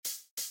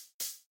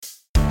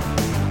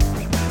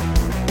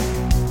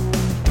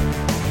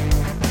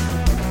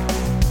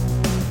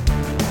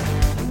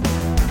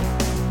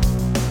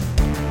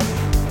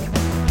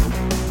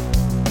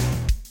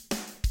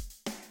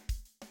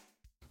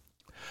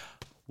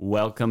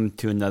Welcome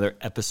to another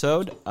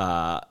episode.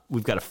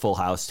 We've got a full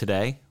house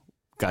today.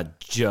 Got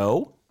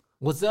Joe.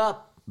 What's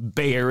up?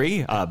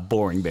 Barry.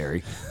 Boring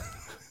Barry.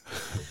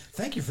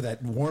 Thank you for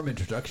that warm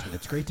introduction.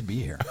 It's great to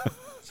be here.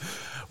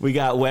 We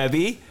got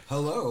Webby.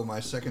 Hello,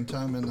 my second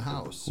time in the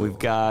house. So We've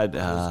got... it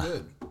was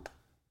good.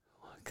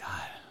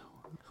 God.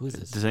 Who is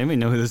this? Does anybody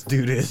know who this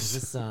dude Is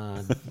is? this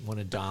one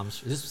of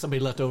Dom's? Is this somebody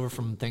left over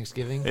from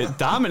Thanksgiving?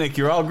 Dominic,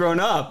 you're all grown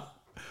up.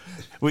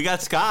 We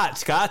got Scott.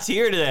 Scott's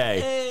here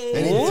today.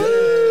 And he Woo!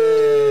 did.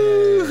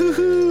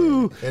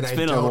 And It's I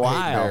been a don't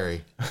while.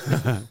 hate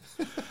Barry.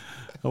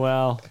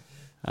 Well,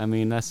 I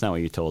mean, that's not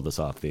what you told us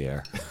off the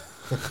air.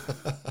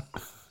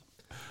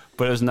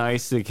 But it was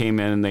nice. They came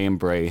in and they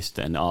embraced,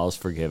 and all's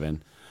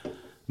forgiven.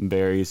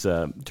 Barry's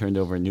turned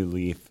over a new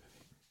leaf.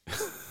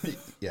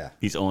 Yeah,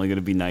 He's only going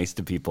to be nice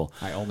to people.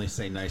 I only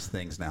say nice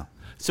things now.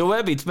 So,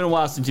 Webby, it's been a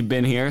while since you've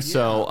been here.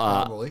 So,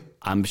 probably.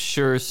 I'm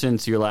sure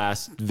since your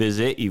last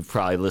visit, you've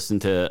probably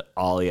listened to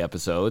all the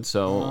episodes.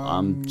 So,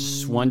 I'm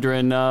just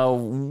wondering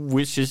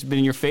which has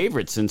been your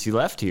favorite since you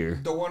left here.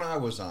 The one I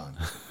was on.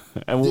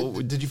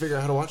 And Did you figure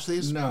out how to watch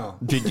these? No.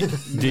 did you?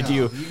 Did No,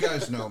 you? You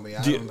guys know me.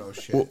 I don't know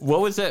shit.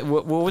 What was that?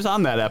 What was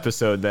on that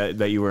episode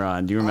that you were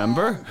on? Do you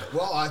remember?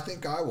 Well, I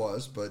think I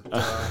was, but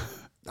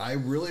I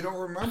really don't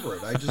remember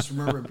it. I just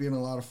remember it being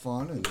a lot of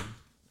fun, and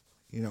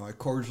I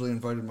cordially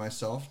invited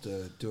myself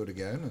to do it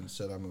again, and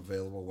said I'm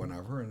available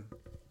whenever, and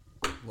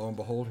lo and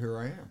behold, here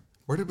I am.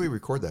 Where did we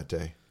record that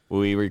day?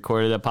 We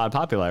recorded at Pod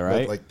Populi,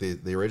 right? Like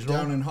the original?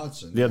 Down in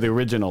Hudson. Yeah, the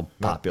original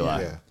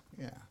Populi. Yeah,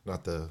 Yeah.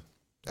 not the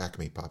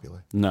Acme Populi.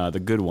 No, the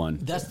good one.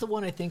 That's the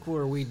one I think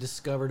where we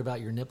discovered about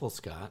your nipple,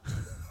 Scott,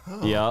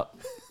 Yeah,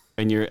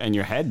 and your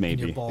head and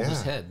maybe. your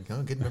bulbous Yeah, head.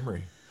 oh, good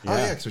memory. Oh,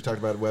 yeah, because we talked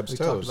about Webb's We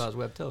toes. talked about his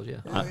web toes,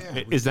 yeah. Oh,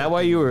 yeah. Is that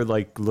why you were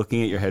like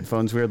looking at your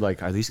headphones weird?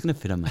 Like, are these going to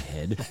fit on my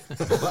head?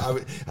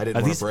 I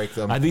didn't want to break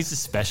them. Are these the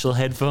special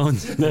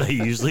headphones that I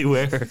usually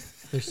wear?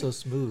 They're so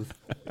smooth.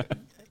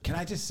 Can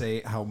I just say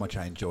how much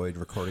I enjoyed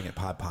recording at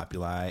Pod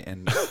Populi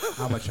and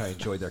how much I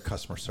enjoyed their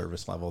customer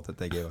service level that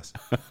they gave us?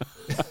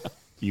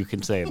 You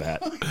can say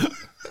that.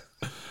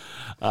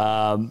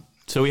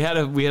 So we had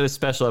a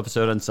special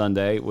episode on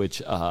Sunday,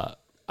 which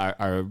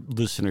our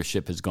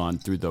listenership has gone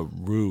through the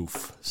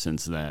roof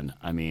since then.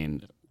 I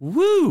mean,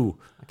 woo!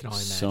 I can only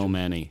So imagine.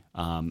 many.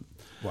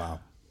 Wow.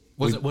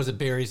 Was it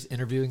Barry's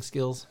interviewing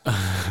skills for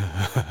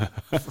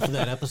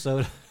that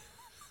episode?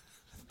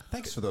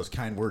 Thanks for those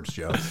kind words,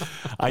 Joe.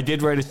 I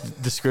did write a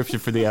description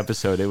for the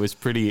episode. It was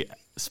pretty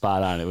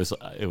spot on. It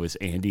was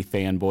Andy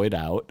fanboyed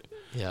out.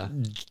 Yeah.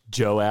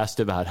 Joe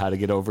asked about how to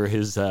get over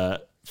his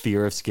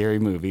fear of scary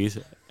movies,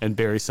 and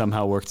Barry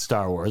somehow worked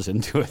Star Wars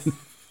into it.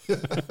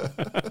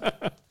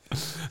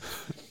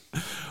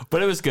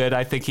 But it was good.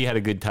 I think he had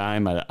a good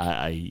time.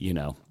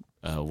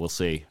 We'll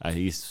see.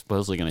 He's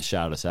supposedly going to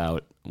shout us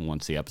out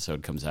once the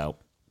episode comes out.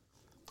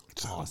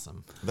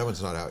 Awesome. That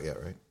one's not out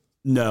yet, right?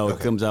 No, it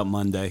comes out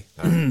Monday.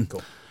 All right,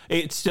 cool.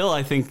 It still,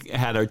 I think,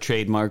 had our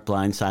trademark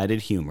blindsided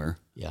humor.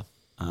 Yeah.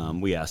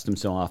 We asked him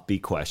some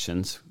offbeat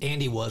questions.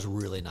 Andy was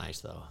really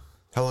nice, though.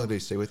 How long did he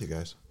stay with you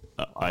guys?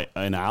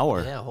 An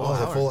hour. Yeah, a whole Oh,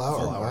 hour. a full hour.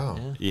 Full Wow.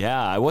 Yeah.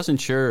 Yeah, I wasn't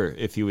sure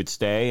if he would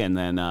stay, and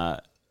then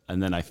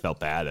I felt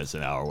bad as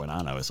an hour went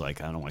on. I was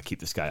like, I don't want to keep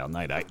this guy all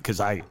night, because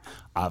I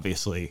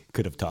obviously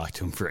could have talked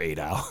to him for 8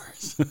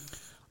 hours.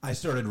 I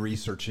started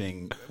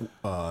researching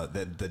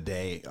the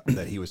day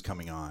that he was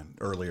coming on.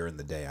 Earlier in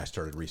the day, I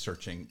started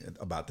researching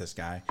about this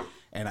guy,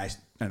 and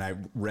I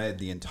read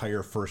the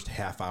entire first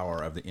half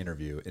hour of the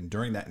interview. And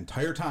during that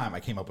entire time, I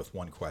came up with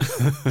one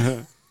question,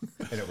 and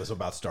it was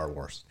about Star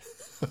Wars.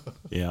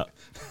 Yeah,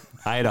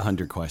 I had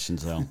 100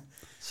 questions though.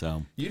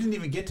 So You didn't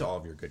even get to all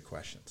of your good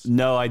questions.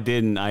 no, I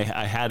didn't. I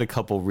had a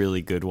couple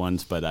really good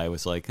ones, but I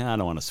was like, I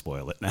don't want to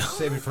spoil it now.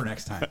 Save it for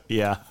next time.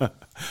 Yeah,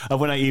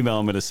 when I email him,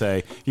 I'm going to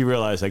say, you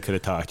realize I could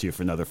have talked to you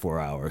for another 4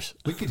 hours.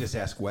 We could just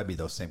ask Webby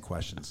those same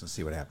questions and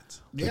see what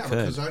happens. Yeah, could.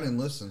 because I didn't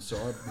listen, so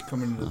I'd be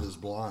coming into this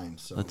blind.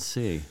 So Let's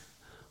see.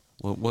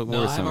 What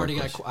No, were I've some already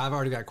questions? got I've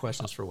already got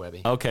questions for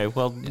Webby. Okay,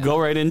 well, go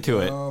right into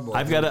it. Oh, boy.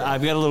 I've got a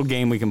little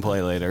game we can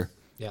play later.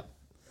 Yep.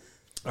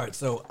 All right,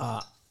 so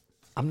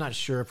I'm not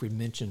sure if we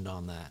mentioned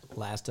on that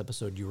last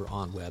episode you were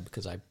on, Webb,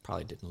 because I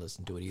probably didn't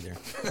listen to it either.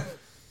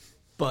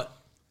 But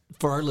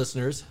for our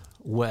listeners,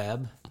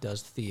 Webb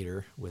does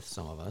theater with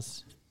some of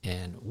us,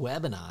 and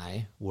Webb and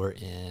I were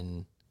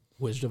in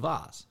Wizard of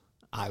Oz.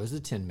 I was the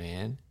Tin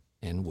Man,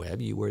 and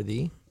Webb, you were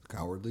the...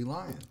 Cowardly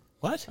Lion.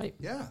 What? Right.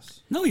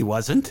 Yes. No, he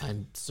wasn't.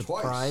 I'm Twice.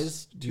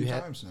 surprised 2 you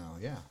had... times now,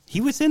 yeah. He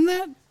was in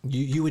that?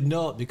 You would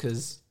know it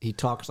because he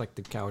talks like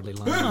the Cowardly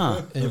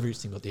Lion every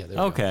single day.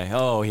 Okay.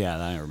 Oh, yeah,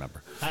 I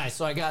remember. All right,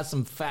 so I got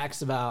some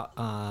facts about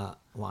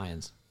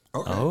lions.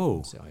 Okay.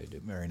 Oh. See how you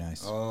do. Very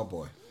nice. Oh,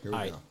 boy. Here we All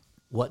right. go.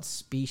 What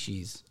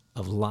species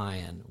of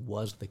lion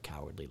was the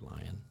Cowardly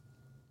Lion?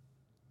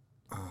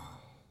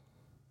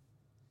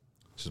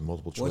 This is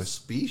multiple What choice.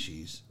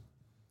 species?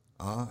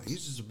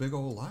 He's just a big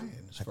old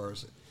lion as far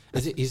as it.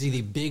 Is he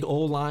the big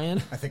old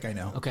lion? I think I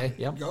know. Okay,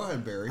 yep. Go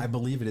ahead, Barry. I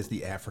believe it is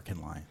the African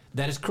lion.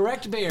 That is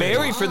correct, Barry.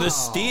 Barry for the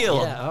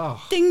steal. Yeah,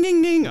 oh. Ding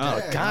ding ding. Oh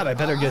Dang, God, I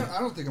better get. I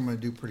don't think I'm going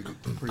to do pretty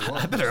well.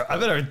 I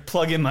better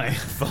plug in my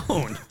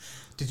phone.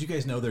 Did you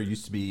guys know there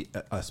used to be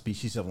a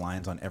species of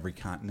lions on every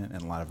continent,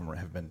 and a lot of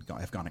them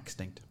have gone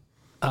extinct?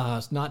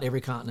 It's not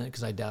every continent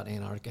because I doubt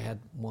Antarctica had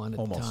one at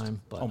Almost. the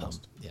time. But,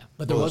 Almost. yeah.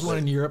 But there was one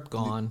in Europe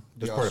gone.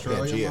 It was The part of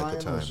Australian Pangea lion? at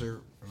the time. Was there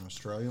an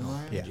Australian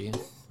lion? Yeah. Pangea?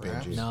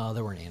 Perhaps? Pangea. No,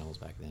 there weren't animals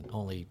back then.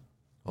 Only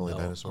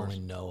dinosaurs? Only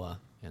Noah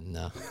and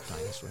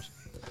dinosaurs.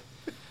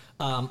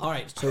 All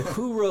right. So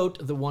who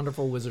wrote The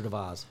Wonderful Wizard of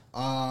Oz?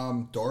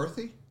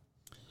 Dorothy?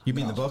 You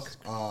mean the book?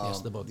 Yes,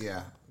 the book.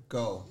 Yeah.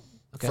 Go.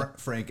 Okay.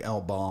 Frank L.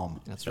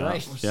 Baum. That's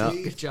right. Yeah.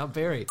 Good job,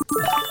 Barry.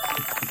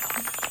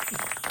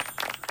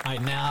 All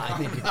right, now I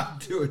think I'm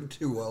doing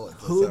too well at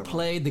this. who am I?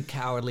 played the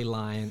Cowardly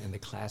Lion in the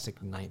classic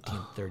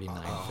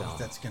 1939 film?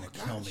 That's gonna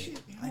kill me.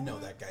 I know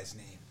that guy's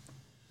name.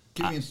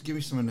 Give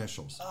me some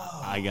initials.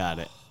 I got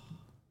it.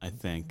 I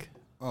think.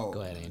 Oh,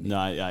 Go ahead, Andy. No,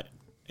 I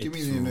give me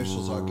it's the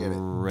initials. I'll get it.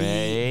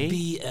 Ray.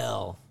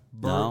 BL.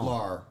 Bert No.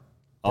 Lahr.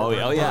 Oh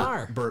yeah.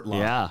 Lar. Burt Lahr.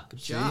 Yeah.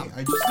 See, job.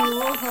 I just need a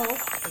little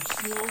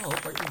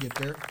help. I can get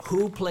there.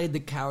 Who played the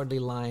Cowardly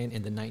Lion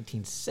in the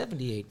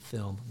 1978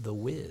 film The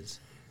Wiz?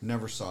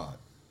 Never saw it.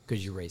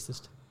 Because you're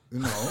racist.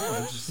 No,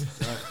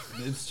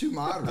 it's too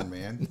modern,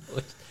 man.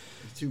 It's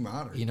too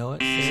modern. You know what,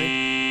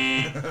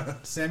 Barry?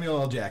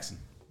 Samuel L. Jackson.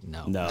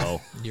 No.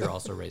 No. You're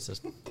also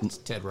racist. It's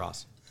Ted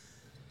Ross.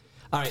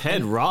 All right.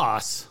 Ted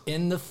Ross.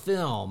 In the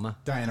film,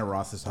 Diana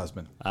Ross's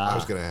husband. I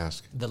was going to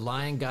ask. the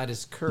lion got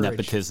his courage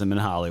Nepotism in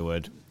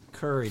Hollywood.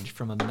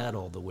 from a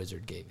medal the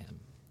wizard gave him.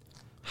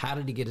 How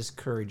did he get his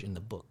courage in the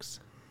books?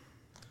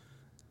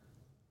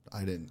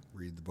 I didn't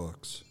read the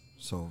books,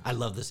 so I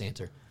love this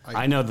answer.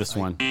 I know this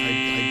one.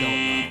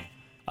 I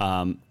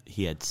don't know.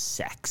 He had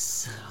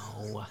sex.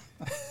 No.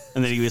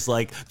 And then he was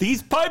like,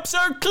 "These pipes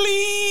are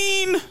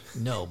clean."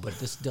 No, but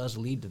this does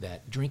lead to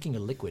that. Drinking a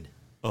liquid.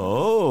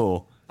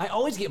 Oh. I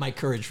always get my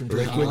courage from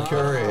drinking. Liquid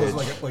courage.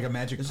 Like a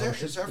magic Is that,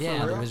 potion. is that for Yeah,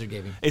 the real? wizard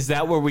gave him. Is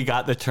that where we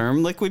got the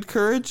term liquid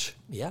courage?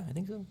 Yeah, I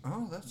think so.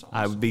 Oh, that's awesome.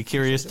 I would be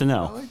curious to I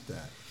know. like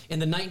that. In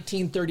the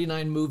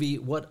 1939 movie,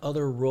 what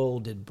other role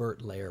did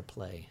Burt Lahr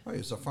play? Oh,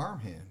 he's a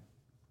farmhand.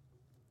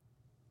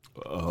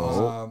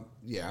 Oh.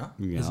 Yeah.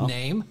 His Yeah.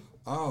 name?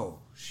 Oh,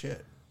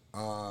 shit.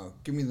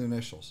 Give me the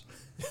initials.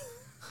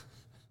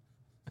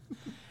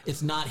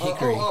 It's not Oh,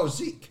 Hickory.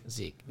 Zeke.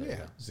 Zeke. There you Yeah.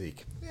 go.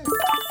 Zeke. Yeah.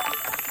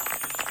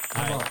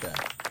 How about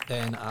that?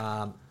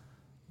 And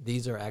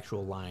these are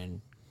actual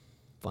lion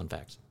fun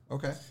facts.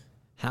 Okay.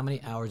 How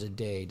many hours a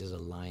day does a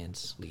lion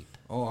sleep?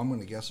 Oh, I'm going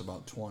to guess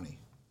about 20.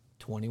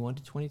 21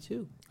 to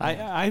 22.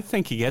 I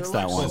think he gets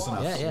They're that like one.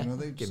 sloths, Yeah, yeah. You know,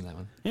 they Give him that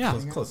one.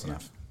 Yeah. Close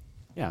enough.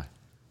 Yeah.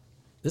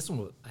 This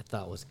one I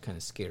thought was kind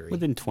of scary.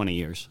 Within 20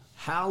 years.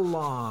 How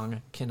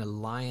long can a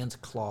lion's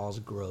claws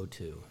grow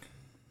to?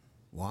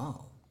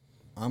 Wow.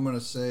 I'm going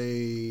to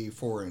say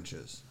 4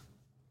 inches.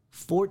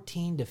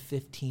 14 to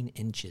 15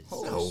 inches.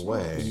 No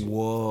way.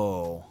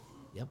 Whoa.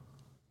 Yep.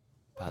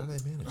 How do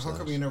they manage How that?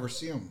 come you never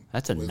see them?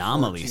 That's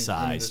anomaly Is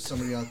sized.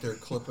 somebody out there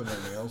clipping their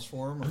nails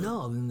for them? Or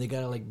No, then they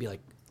gotta be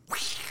like,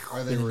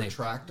 are they Then they-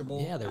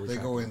 retractable? Yeah, they're They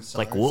go retractable. inside.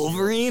 Like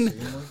Wolverine? See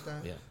 'em like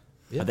that?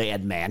 yeah. Are they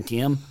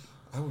adamantium?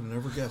 I would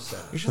never guess You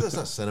that. sure that's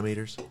not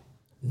centimeters?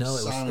 No, it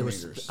was.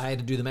 Centimeters. I had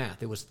to do the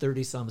math. It was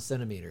 30 some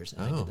centimeters,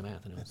 and I did the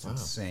math. And it was,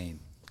 Insane.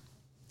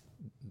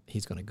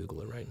 he's gonna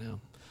Google it right now.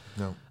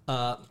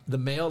 No. The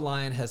male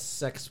lion has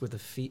sex with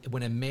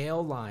when a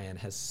male lion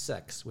has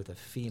sex with a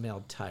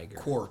female tiger.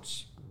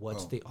 Quartz.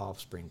 What's the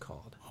offspring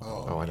called?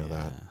 Oh, I know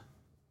that.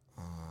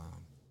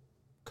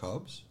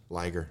 Cubs?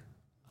 Liger.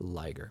 A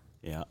liger.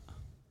 Yeah.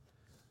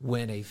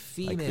 When a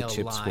female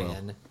chip squirrel.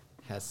 lion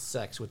has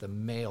sex with a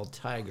male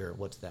tiger,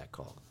 what's that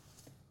called?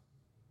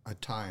 A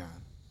Tyon.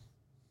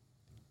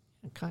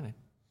 Kind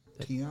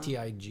of. Tion?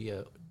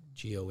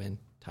 Tigon.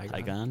 Tiger.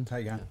 Tygon?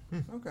 Tygon.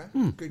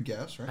 Okay. Good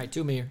guess, right? All right,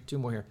 two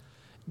more here.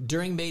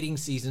 During mating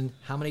season,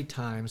 how many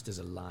times does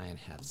a lion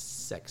have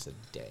sex a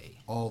day?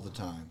 All the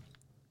time.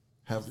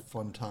 Have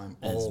fun time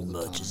all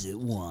the time. it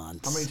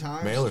wants. How many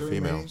times Male or during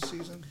female? mating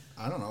season?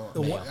 I don't know.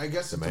 Male. I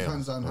guess it The male.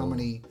 depends on how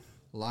many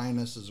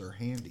lionesses are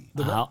handy.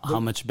 How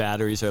much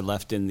batteries are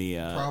left in the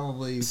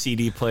Probably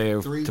CD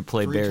player to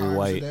play three Barry times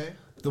White? a day.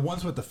 The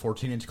ones with the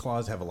 14-inch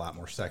claws have a lot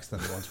more sex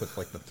than the ones with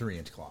like the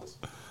 3-inch claws.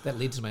 That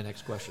leads to my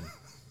next question.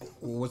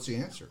 Well, what's the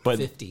answer? But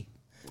 50.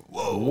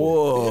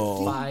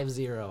 whoa.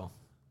 50.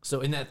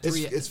 So in that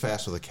It's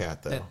fast with a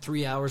cat, though. that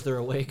 3 hours they're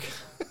awake,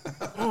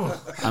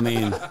 I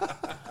mean,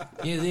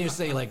 you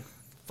say like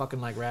fucking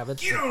like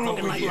rabbits, like,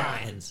 fucking like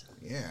lions.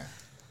 Yeah.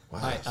 Wow.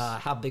 All right,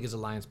 how big is a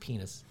lion's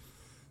penis?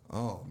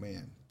 Oh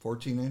man,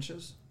 14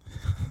 inches.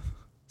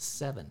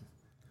 7.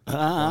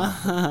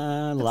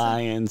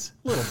 lions.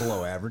 A little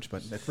below average,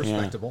 but that's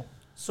respectable.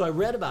 So I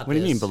read about What do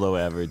this. you mean below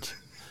average?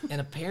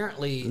 And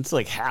apparently, It's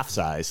like half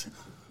size.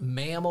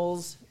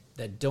 mammals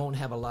that don't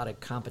have a lot of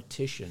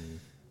competition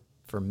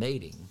for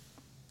mating,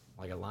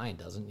 like a lion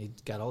doesn't.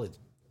 He's got all these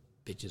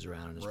bitches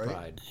around in his Right.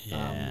 pride.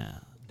 Yeah.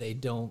 They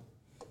don't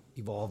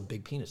evolve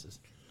big penises.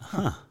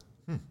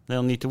 They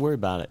don't need to worry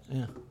about it.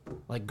 Yeah,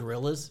 like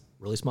gorillas,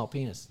 really small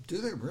penis. Do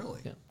they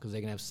really? Yeah, because they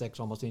can have sex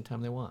almost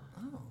anytime they want.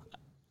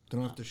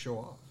 Don't have to show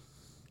off.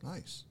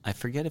 Nice. I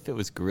forget if it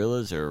was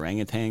gorillas or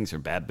orangutans or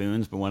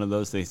baboons, but one of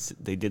those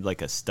they did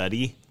like a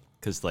study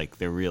because like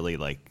they're really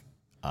like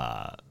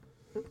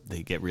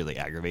they get really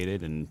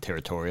aggravated and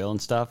territorial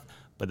and stuff.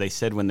 But they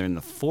said when they're in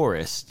the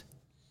forest,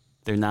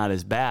 they're not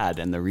as bad,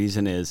 and the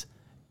reason is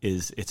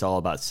it's all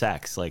about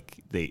sex. Like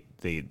they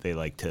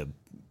like to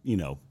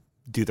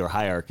do their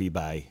hierarchy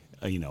by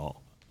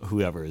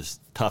whoever is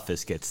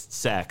toughest gets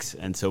sex,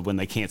 and so when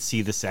they can't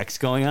see the sex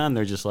going on,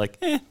 they're just like,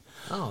 eh.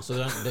 Oh, so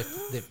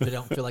they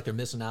don't feel like they're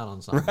missing out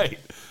on something. Right.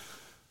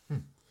 All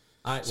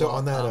right. So well,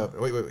 on that,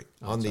 wait.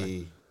 On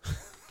sorry.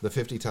 the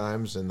 50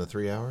 times in the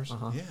 3 hours,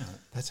 Yeah.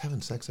 that's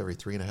having sex every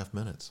 3.5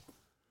 minutes.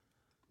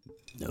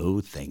 No,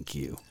 thank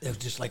you. it was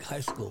just like high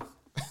school.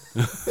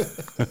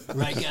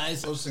 Right,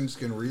 guys? Those things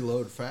can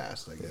reload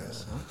fast, I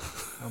guess.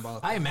 Huh? How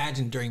about I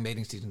imagine during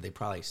mating season, they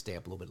probably stay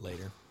up a little bit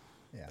later.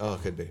 Oh,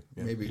 it could be.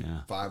 Yeah. maybe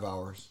 5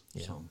 hours?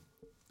 Yeah. Something.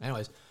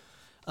 Anyways,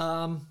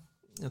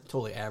 that's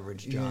totally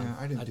average, John. Yeah,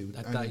 I didn't do.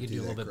 I thought you'd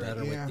do a little bit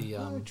better yeah, with the.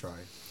 I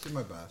tried. Did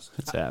my best.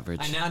 It's average.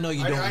 I now know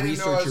you I don't didn't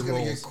research know I was your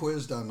going to roles. get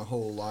quizzed on the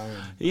whole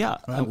lion. Yeah.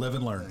 Live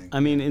and learn. I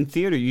mean, in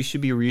theater, you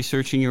should be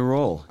researching your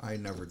role. I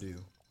never do.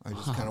 I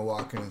just kind of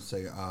walk in and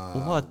say,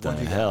 What the do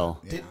you got?"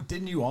 hell? Yeah.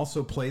 Didn't you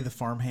also play the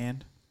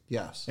farmhand?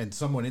 Yes. And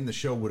someone in the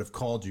show would have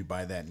called you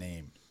by that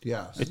name.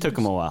 Yes. It took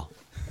him a while.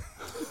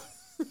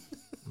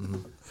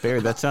 Barry,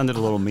 that sounded a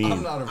little I'm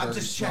mean. not a very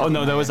just smart Oh,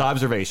 no, that man. was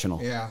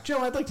observational. Yeah. Joe,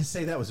 I'd like to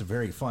say that was a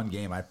very fun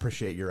game. I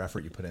appreciate your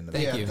effort you put into that.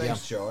 Thank Yeah, you.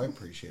 thanks, Joe. I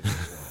appreciate it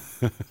as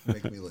well.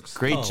 Make me look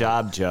Great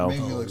job, Joe.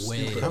 Make me look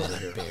Wait stupid a over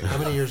minute, here. Barry. How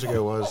many years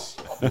ago was?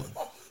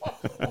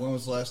 When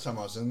was the last time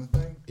I was in the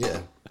thing? Yeah.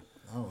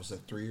 Oh, was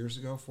that 3 years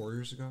ago? 4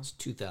 years ago?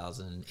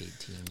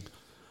 2018.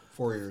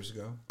 4 years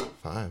ago.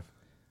 5.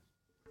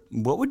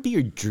 What would be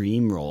your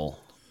dream role?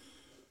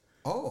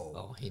 Oh,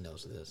 Oh, he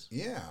knows this.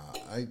 yeah.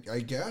 I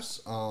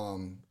guess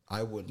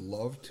I would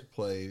love to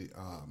play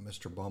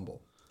Mr.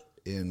 Bumble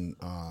in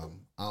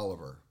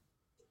Oliver.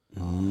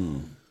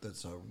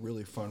 That's a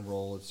really fun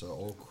role. It's an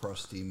old,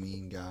 crusty,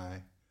 mean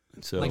guy.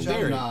 So, Like Which I'm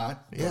Barry.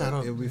 not. Yeah, I but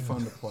don't- it would be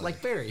fun to play.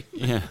 Like Barry.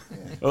 yeah.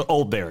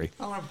 Old Barry.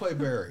 I want to play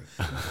Barry.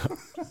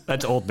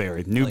 That's old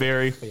Barry. New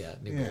Barry. But yeah,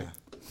 new Yeah. Barry.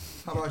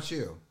 How about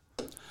you?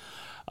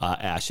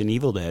 Ash and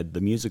Evil Dead, the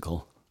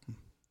musical,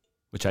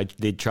 which I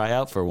did try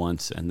out for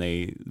once, and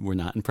they were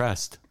not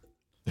impressed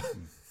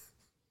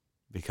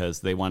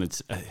because they wanted.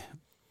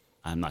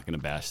 I'm not going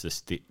to bash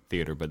this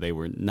theater, but they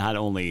were not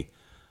only.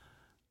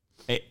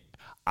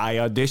 I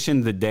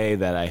auditioned the day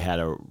that I had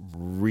a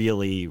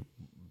really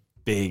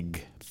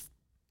big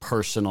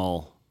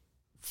personal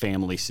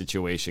family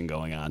situation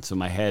going on, so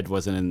my head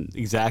wasn't in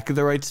exactly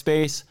the right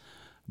space.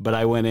 But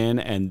I went in,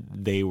 and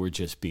they were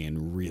just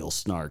being real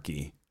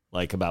snarky,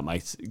 like about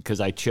because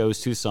I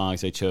chose 2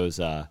 songs. I chose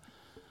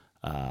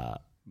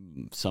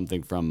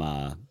something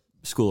from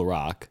School of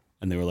Rock,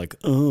 and they were like,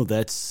 "Oh,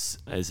 is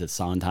it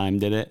Sondheim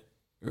did it,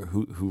 or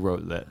who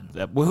wrote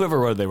that? Whoever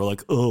wrote it, they were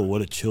like, oh,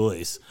 what a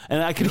choice,"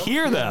 and I could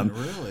hear them.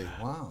 Really?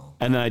 Wow.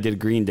 And then I did a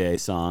Green Day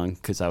song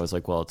because I was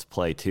like, well, it's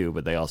play too,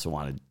 but they also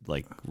wanted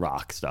like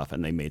rock stuff,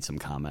 and they made some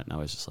comment, and I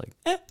was just like,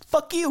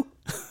 fuck you,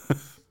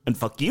 and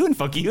fuck you, and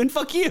fuck you, and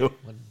fuck you.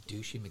 What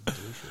douchey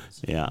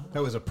McDouches. Yeah.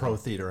 That was a pro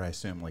theater, I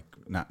assume, like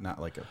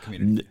not like a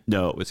community.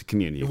 No, it was a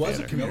community. It was a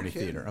theater. community No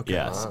kidding. theater. Okay.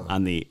 Yes,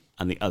 on the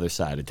other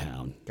side of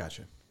town.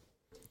 Gotcha.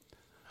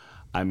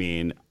 I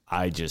mean,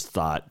 I just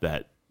thought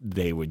that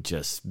they would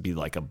just be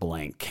like a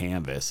blank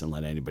canvas and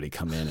let anybody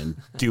come in and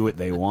do what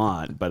they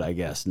want, but I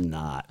guess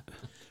not.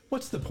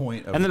 What's the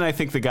point of And then I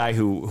think the guy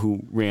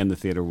who ran the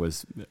theater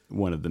was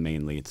one of the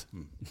main leads.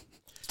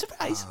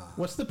 Surprise!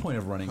 what's the point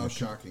of running How a,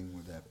 shocking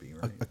would that be,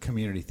 right? a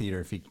community theater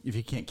if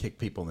you can't kick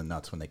people in the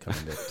nuts when they come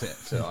in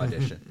to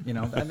audition? You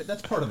know, I mean,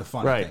 that's part of the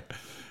fun. Right.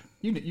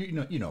 I think. You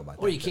know about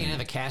that. Or you can't have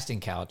a casting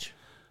couch.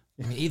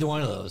 I mean, either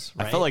one of those,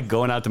 right? I felt like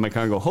going out to my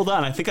car and go, hold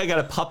on, I think I got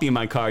a puppy in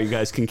my car you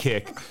guys can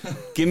kick.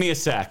 Give me a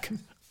sec.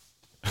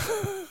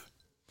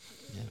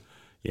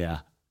 Yeah.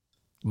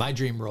 My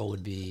dream role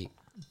would be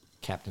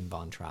Captain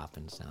Von Trapp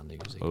in Sound of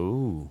Music.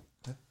 Oh.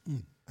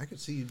 I could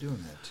see you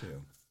doing that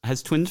too.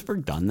 Has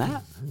Twinsburg done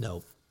that?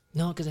 No.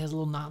 No, because it has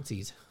little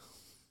Nazis.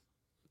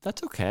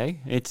 That's okay.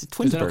 It's Is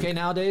Twinsburg. that okay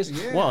nowadays?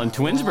 Yeah. Well, in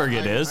Twinsburg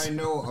it I is. I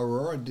know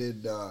Aurora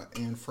did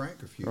Anne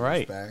Frank a few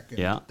Right. years back, and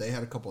Yeah. they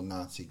had a couple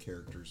Nazi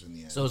characters in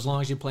the end. So as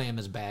long as you play them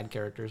as bad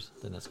characters,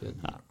 then that's good.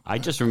 I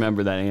just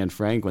remember that Anne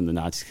Frank, when the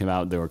Nazis came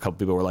out, there were a couple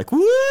people who were like,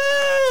 woo!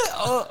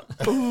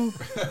 Oh.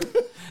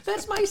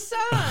 That's my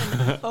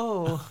son!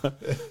 Oh.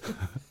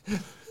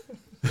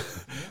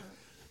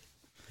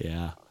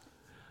 Yeah.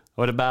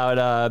 What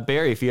about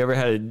Barry? If you ever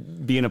had to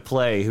be in a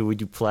play, who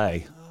would you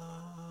play?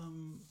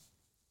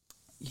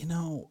 You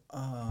know,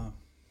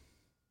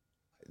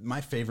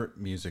 my favorite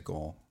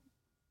musical,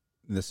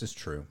 this is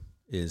true,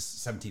 is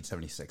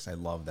 1776. I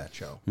love that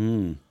show.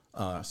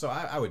 So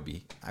I would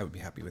be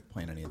happy with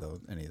playing any of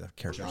the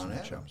characters John in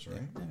that Adams, show.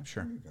 right? Yeah,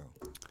 sure. There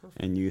you go.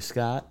 And you,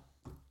 Scott?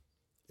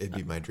 It'd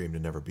be my dream to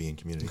never be in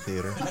community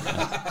theater.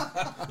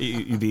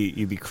 You'd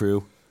be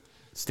crew,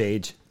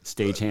 stage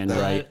hand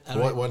right.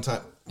 One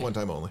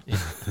time only.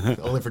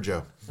 Only for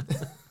Joe.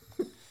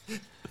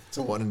 It's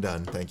a one and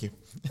done. Thank you.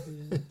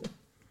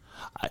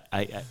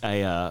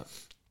 I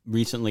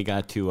recently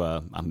got to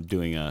I'm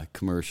doing a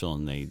commercial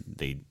and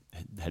they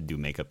had to do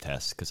makeup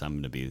tests because I'm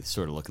going to be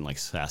sort of looking like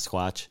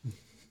Sasquatch.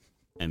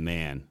 And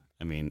man,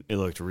 I mean, it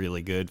looked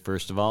really good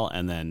first of all,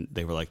 and then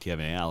they were like, "Do you have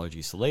any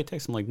allergies to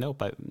latex?" I'm like,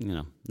 "Nope,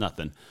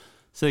 nothing."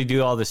 So they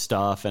do all this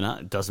stuff and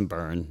it doesn't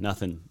burn,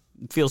 nothing.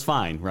 It feels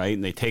fine, right?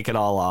 And they take it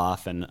all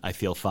off and I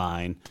feel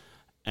fine.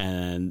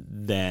 And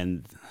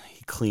then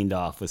he cleaned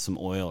off with some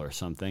oil or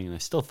something and I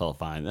still felt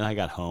fine. Then I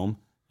got home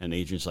and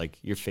Adrian's like,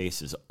 "Your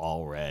face is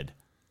all red."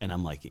 And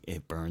I'm like,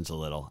 "It burns a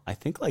little." I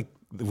think like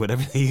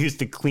whatever they used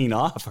to clean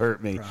off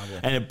hurt me. Probably.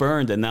 And it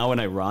burned. And now when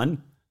I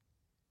run,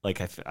 like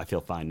I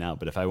feel fine now.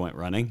 But if I went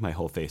running, my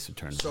whole face would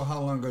turn. So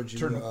how long ago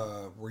did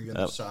were you in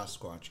the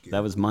Sasquatch gear?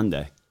 That was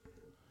Monday.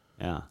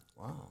 Yeah.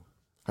 Wow.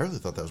 I really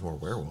thought that was more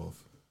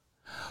werewolf.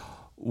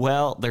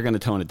 Well, they're going to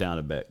tone it down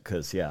a bit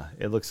because, yeah,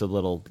 it looks a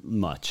little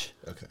much.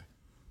 Okay.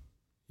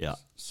 Yeah.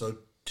 So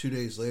 2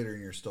 days later,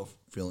 and you're still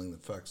feeling the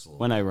effects a little.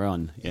 When I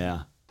run,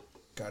 yeah.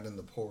 Got in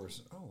the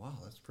pores. Oh, wow,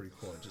 that's pretty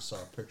cool. I just saw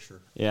a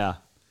picture. Yeah.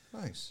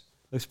 Nice.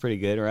 Looks pretty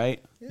good,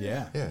 right?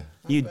 Yeah. Yeah.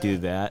 You bad. do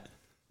that.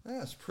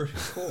 That's pretty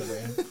cool,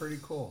 man. Pretty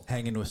cool.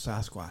 Hanging with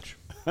Sasquatch.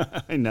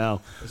 I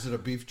know. Is it a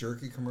beef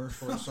jerky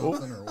commercial or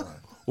something, or what?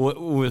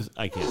 What was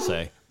I can't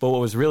say. But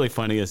what was really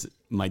funny is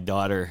my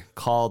daughter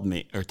called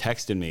me or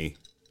texted me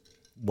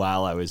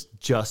while I was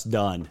just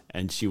done,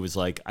 and she was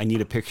like, "I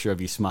need a picture of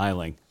you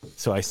smiling."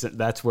 So I said,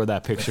 "That's where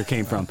that picture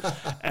came from."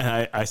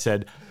 And I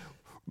said,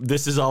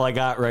 "This is all I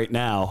got right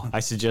now.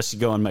 I suggest you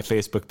go on my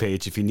Facebook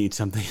page if you need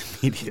something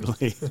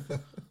immediately."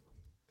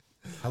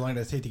 How long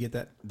did it take to get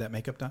that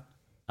makeup done?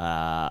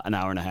 An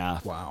hour and a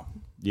half. Wow.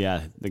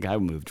 Yeah, the guy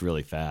moved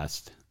really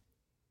fast,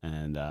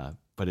 and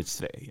but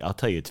I'll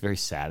tell you, it's very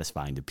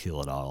satisfying to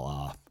peel it all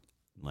off,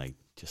 like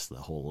just the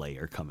whole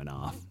layer coming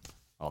off,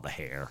 all the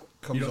hair.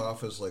 Comes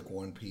off as like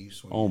one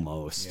piece. When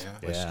Almost.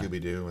 Yeah. Like Scooby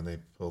Doo when they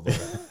pull the.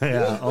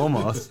 Yeah,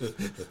 almost.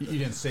 You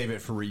didn't save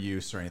it for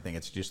reuse or anything.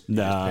 It's just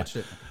Nah. you just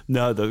pitched it.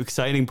 No, the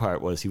exciting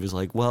part was he was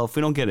like, "Well, if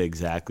we don't get it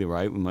exactly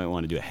right, we might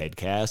want to do a head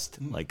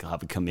cast. Like, I'll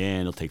have it come in.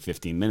 It'll take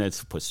 15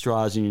 minutes. Put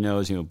straws in your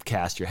nose.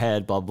 Cast your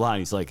head. Blah blah." And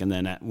he's like, "And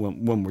then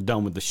when we're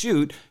done with the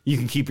shoot, you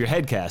can keep your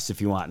head cast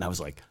if you want." And I was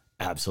like,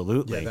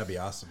 "Absolutely." Yeah, that'd be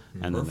awesome.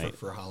 And then Perfect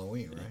for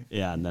Halloween, right?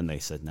 and then they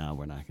said, "No,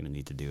 we're not going to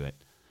need to do it."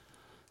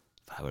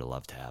 I would have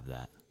loved to have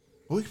that.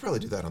 Well, we could probably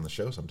do that on the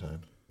show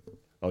sometime.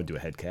 Oh, do a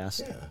head cast?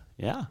 Yeah.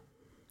 Yeah.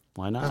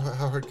 Why How, not?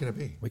 how hard can it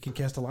be? We can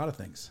cast a lot of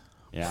things.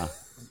 Yeah.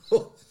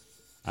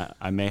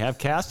 I may have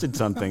casted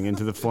something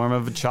into the form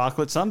of a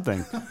chocolate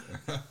something.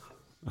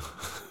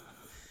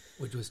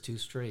 Which was too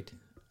straight.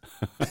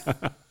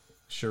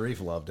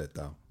 Sharif loved it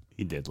though.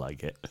 He did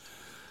like it.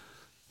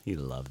 He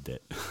loved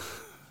it.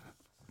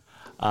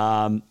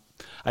 I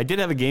did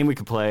have a game we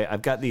could play.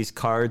 I've got these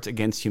Cards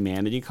Against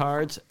Humanity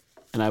cards,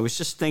 and I was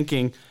just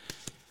thinking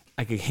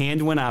I could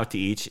hand one out to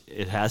each.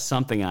 It has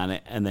something on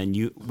it, and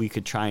then we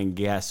could try and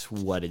guess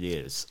what it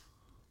is.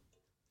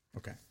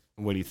 Okay.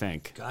 What do you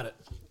think? Got it.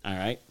 All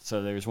right.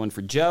 So there's one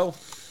for Joe.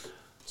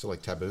 So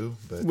like taboo,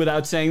 but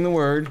Without saying the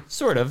word,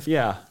 sort of,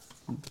 yeah.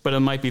 But it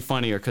might be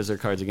funnier because they're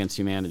Cards Against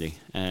Humanity.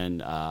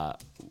 And I'll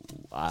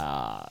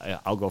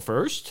go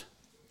first.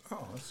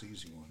 Oh, that's the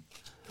easy one.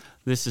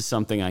 This is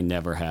something I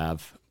never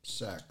have.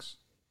 Sex.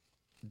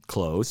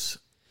 Close.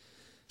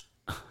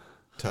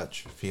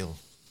 touch, feel.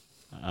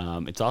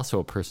 It's also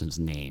a person's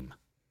name.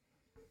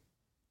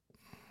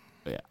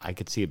 Yeah, I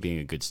could see it being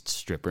a good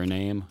stripper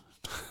name.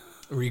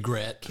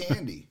 Regret.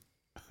 Candy.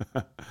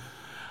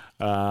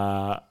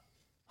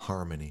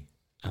 Harmony.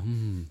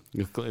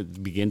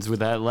 It begins with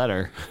that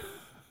letter.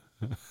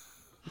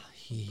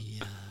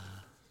 He,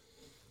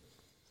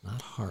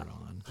 not hard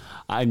on.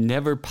 I'm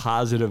never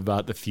positive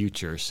about the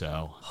future,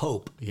 so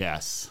Hope.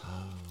 yes.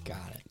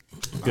 Got it.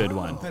 Good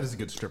one. That is a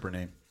good stripper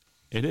name.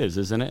 It is,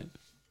 isn't it?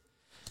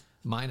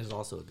 Mine is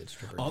also a good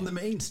stripper. On the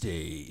main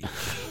stage.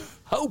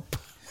 Hope.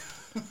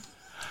 All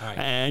right.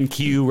 And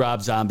cue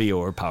Rob Zombie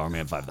or Power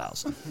Man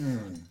 5000.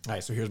 All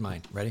right, so here's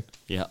mine. Ready?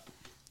 Yep.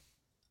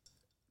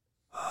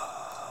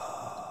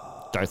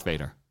 Darth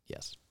Vader.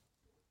 Yes.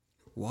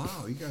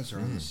 Wow, you guys are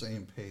on the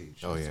same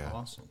page. Oh, That's yeah.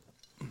 awesome.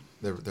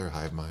 They're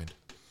hive mind.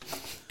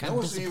 Kind of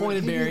wasn't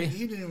disappointed, even, Barry.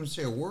 He didn't even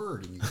say a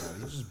word, and you got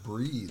it. He just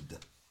breathed.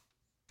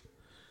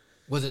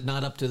 Was it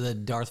not up to the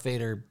Darth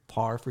Vader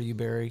par for you,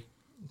 Barry?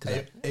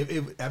 It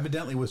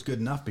evidently was good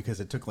enough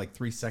because it took like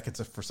 3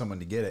 seconds for someone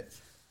to get it.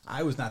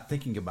 I was not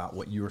thinking about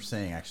what you were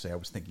saying. Actually, I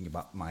was thinking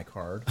about my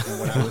card and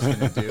what I was going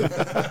to do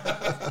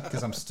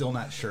because I'm still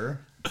not sure.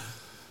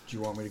 Do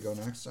you want me to go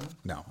next time?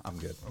 No, I'm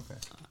good. Okay.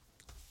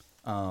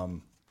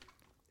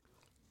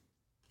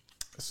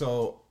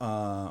 So,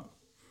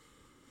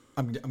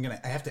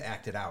 I have to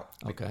act it out.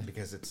 Okay.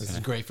 Because it's. This is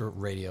great for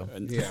radio.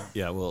 Yeah.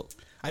 Yeah, well,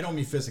 I don't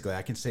mean physically.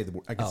 I can say say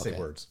Okay.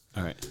 words.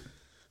 all right.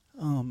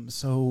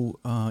 So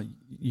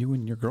you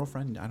and your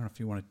girlfriend. I don't know if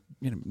you want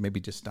to, maybe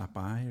just stop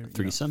by. Or,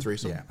 Threesome?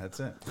 Threesome. Yeah, that's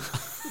it.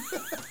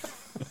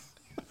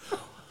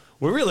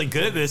 We're really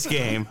good at this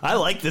game. I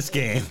like this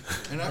game.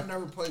 And I've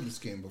never played this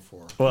game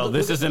before. Well,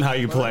 this isn't how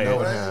you play No it.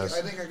 one But has.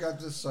 I think I got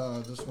this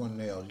this one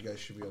nailed. You guys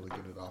should be able to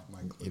get it off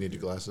my clue. You need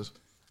your glasses.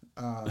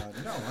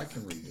 No, I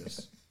can read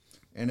this.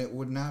 And it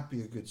would not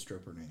be a good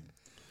stripper name.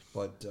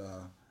 But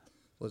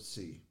let's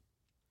see.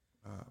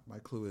 My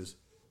clue is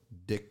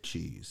Dick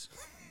Cheese.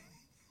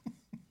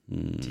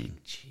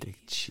 Dick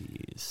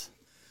cheese.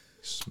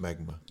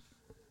 Smegma.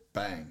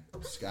 Bang.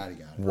 Scotty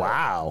got it.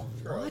 Wow.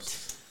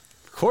 What?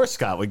 Of course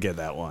Scott would get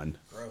that one.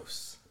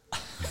 Gross.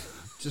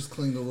 Just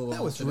cleaned a little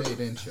out today,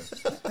 didn't you?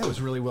 That was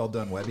really well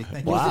done, Webby.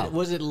 Thank you. Wow.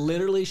 Was it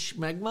literally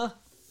schmegma?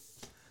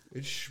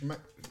 It's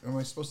am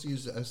I supposed to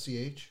use the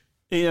SCH?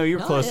 You're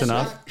No, close it's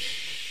enough. Not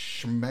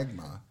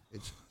schmegma.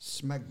 It's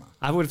smegma.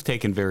 I would have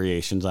taken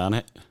variations on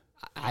it,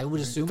 I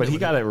would assume. but he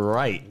got it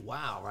right.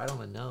 Wow, right on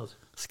the nose.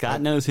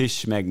 Scott knows his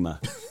schmegma.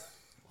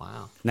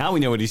 Wow. Now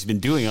we know what he's been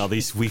doing all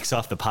these weeks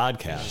off the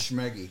podcast.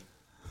 Schmeggy.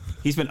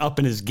 He's been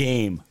upping his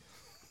game.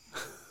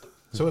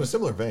 So in a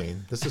similar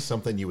vein, this is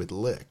something you would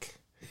lick.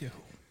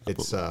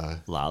 It's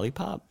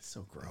Lollipop?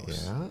 So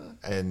gross. yeah,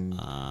 and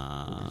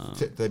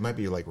they might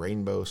be like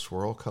rainbow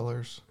swirl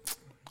colors.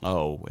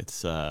 Oh,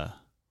 it's what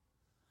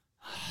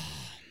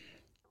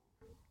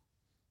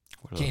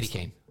are Candy those?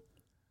 cane.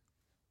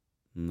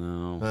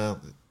 No.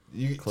 Well,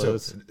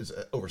 Close. so it's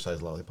an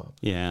oversized lollipop.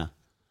 Yeah.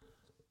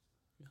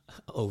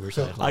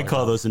 Oversized. I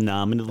call those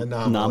anomaly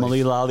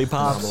Anomaly.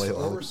 lollipops. Anomaly.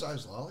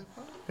 Oversized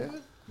lollipop? Yeah.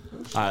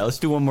 All right, let's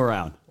do one more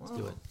round Let's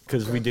do it.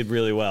 because we did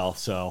really well.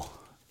 So,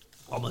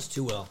 Almost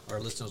too well. Our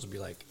listeners will be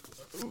like,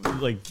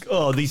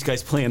 oh, these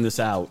guys planned this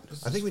out.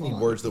 I think we need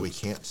words that we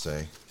can't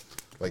say,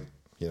 like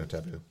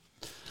taboo.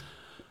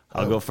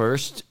 I'll go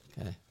first.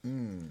 okay.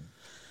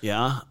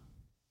 Yeah.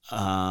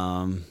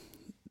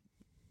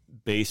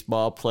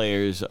 Baseball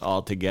players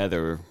all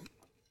together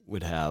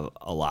would have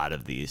a lot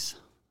of these.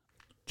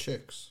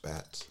 Chicks.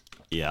 Bats.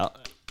 Yeah.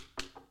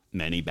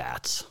 Many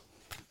bats.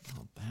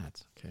 Oh,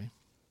 bats. Okay.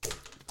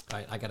 All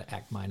right, I got to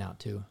act mine out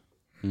too.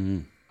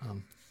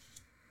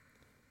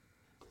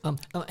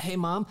 Hey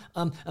mom,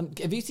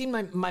 have you seen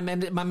my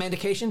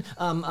medication?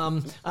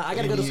 I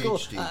gotta go to school.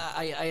 ADHD.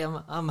 I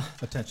am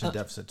Attention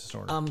deficit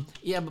disorder.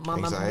 yeah, but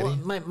mom, Anxiety?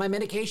 my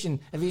medication.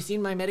 Have you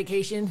seen my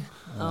medication?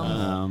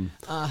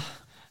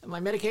 My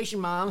medication,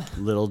 mom.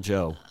 Little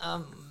Joe.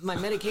 My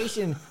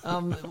medication.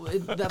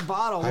 That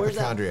bottle.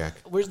 Hypochondriac.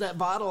 Where's that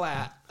bottle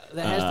at?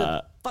 That has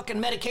the fucking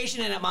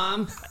medication in it,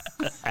 mom.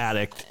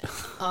 Addict.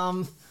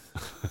 Mom.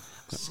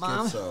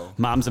 So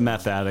Mom's a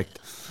meth addict.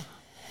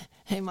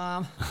 Hey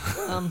mom.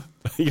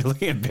 You're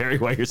looking at Barry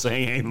while you're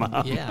saying, hey,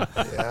 Mom. Yeah.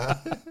 Yeah.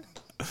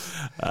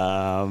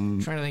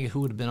 I'm trying to think of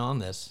who would have been on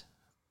this.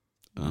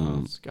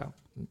 Scott.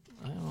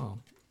 I don't know.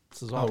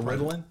 This is all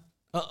Ritalin?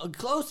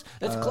 close.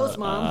 That's close,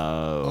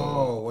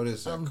 mom. what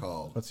is that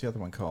called? What's the other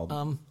one called?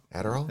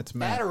 Adderall. It's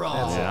meth.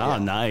 Adderall. Yeah,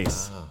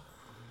 nice.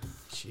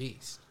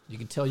 Jeez. You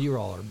can tell you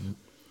all are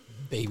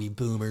baby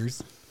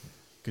boomers.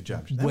 Good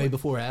job. Way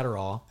before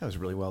Adderall. That was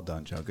really well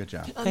done, Joe. Good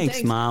job.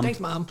 Thanks, Mom. Thanks,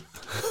 mom.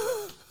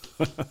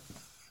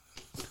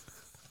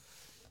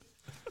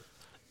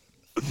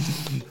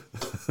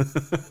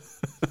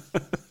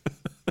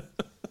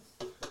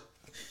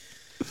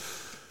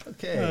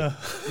 Okay.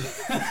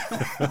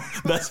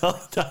 That's all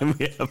the time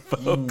we have,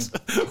 folks.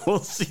 We'll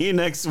see you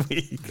next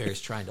week.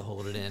 Barry's trying to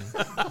hold it in.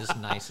 This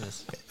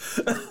niceness.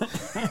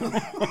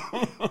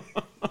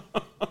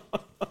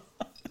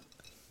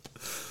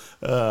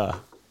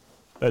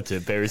 That's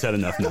it. Barry's had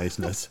enough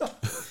niceness.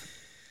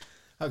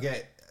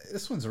 Okay.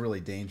 This one's really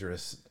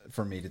dangerous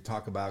for me to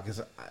talk about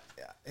because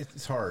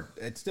it's hard.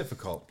 It's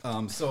difficult.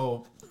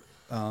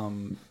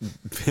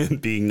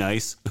 Being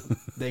nice.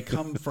 They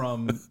come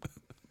from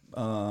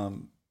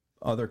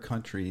other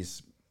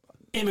countries.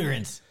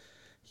 Immigrants.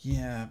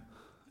 Yeah.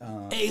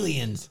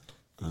 Aliens.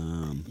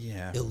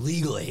 Yeah.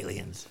 Illegal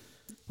aliens.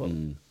 Well,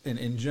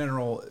 in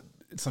general,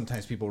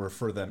 sometimes people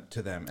refer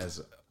to them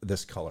as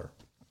this color.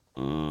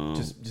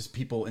 Just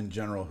people in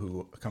general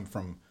who come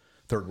from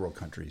third world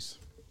countries.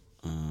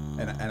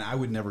 And I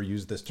would never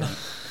use this term.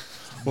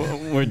 Well,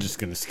 we're just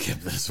going to skip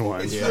this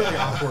one. It's really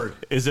awkward.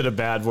 Is it a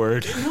bad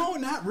word? No,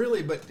 not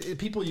really, but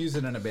people use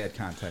it in a bad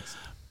context.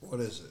 What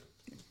is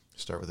it?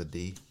 Start with a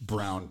D.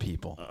 Brown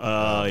people.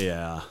 Oh,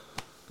 yeah.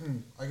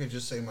 I could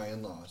just say my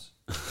in-laws.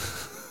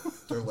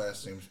 Their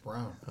last name's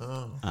Brown.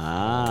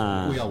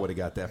 Ah. We all would have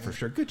got that for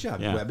sure. Good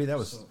job, Yeah. Webby. That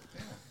was So,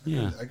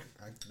 Yeah.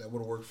 that would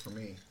have worked for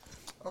me.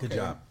 Okay. Good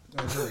job.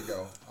 Oh, here we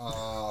go.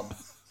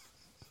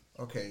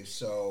 Okay,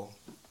 so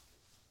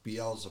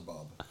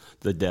Beelzebub.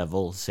 The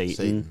devil, Satan.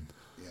 Satan.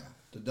 Yeah,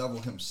 the devil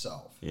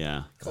himself.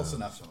 Yeah. close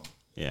enough. So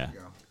Yeah. There you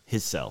go.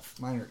 His self.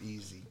 mine are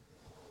easy.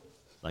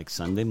 Like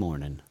Sunday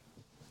morning.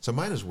 So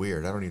mine is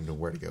weird. I don't even know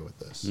where to go with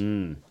this.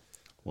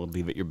 We'll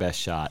leave it your best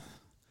shot.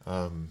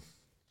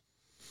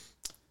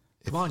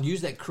 Come on,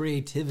 use that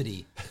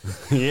creativity.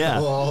 Yeah.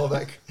 Oh,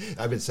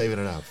 I've been saving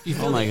it up. You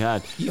feel Oh my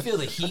God. You feel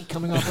the heat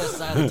coming off that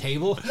side of the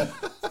table?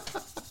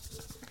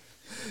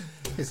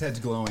 His head's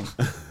glowing.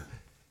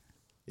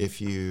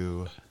 If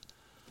you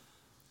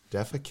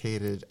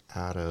defecated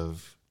out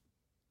of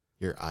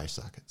your eye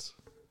sockets.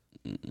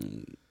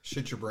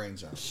 Shit your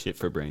brains out. Shit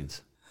for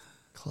brains.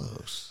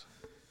 Close.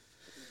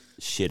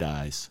 Shit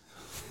eyes.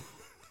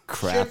 Shit for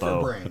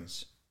Crapo.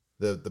 brains.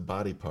 The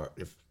body part.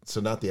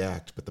 So not the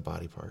act, but the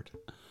body part.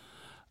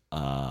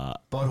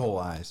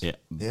 Butthole eyes. Yeah.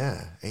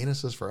 Yeah.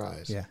 Anus is for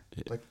eyes. Yeah.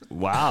 Like, what the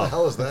Wow.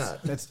 hell is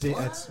that? That's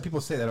people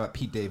say that about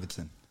Pete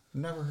Davidson.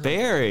 Never heard.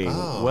 Very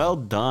Oh. well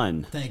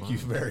done. Thank you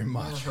very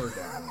much. Never heard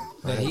that one.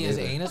 That he has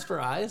anus for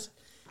eyes?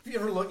 If you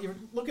ever look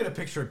at a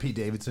picture of Pete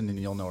Davidson, and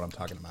you'll know what I'm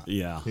talking about.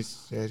 Yeah.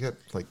 He's got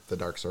like the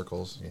dark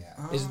circles.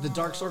 Yeah. Is it the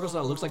dark circles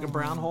that looks like a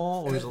brown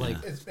hole? Or is it like.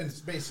 It's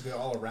basically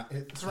all around.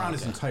 It's around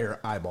his entire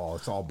eyeball.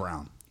 It's all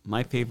brown.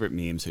 My favorite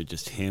memes are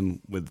just him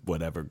with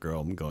whatever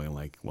girl. I'm going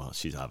like, well,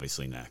 she's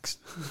obviously next.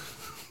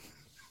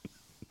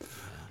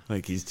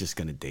 Like he's just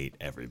gonna date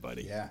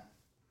everybody. Yeah.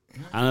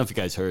 I don't know if you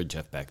guys heard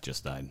Jeff Beck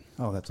just died.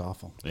 Oh, that's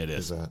awful. It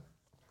Is is.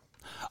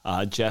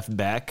 that? Jeff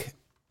Beck.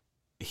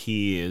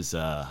 He is.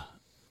 The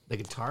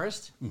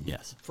guitarist?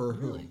 Yes. For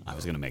whom? I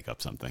was gonna make up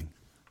something.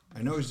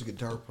 I know he's a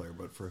guitar player,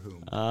 but for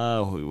whom?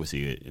 Who was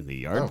he in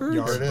the Yardbirds?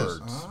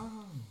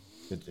 Yardbirds.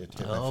 It hit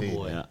my Oh, feed.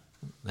 boy. Yeah.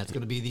 That's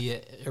going to be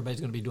everybody's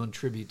going to be doing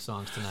tribute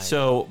songs tonight.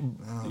 So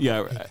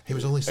yeah. He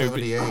was only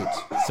 78.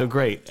 So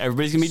great.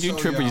 Everybody's gonna be doing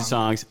So tribute young.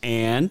 songs,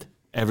 and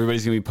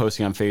everybody's gonna be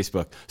posting on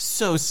Facebook.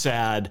 So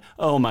sad.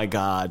 Oh my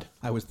God.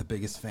 I was the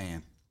biggest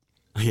fan.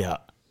 Yeah.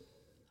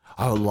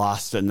 I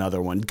lost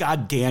another one.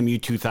 God damn you,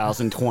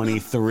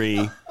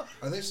 2023.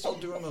 Are they still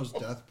doing those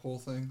death pool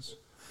things?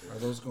 Are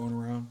those going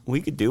around?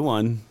 We could do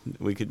one.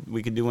 We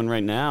could do one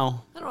right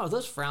now. I don't know. Are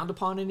those frowned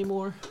upon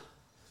anymore?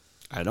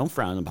 I don't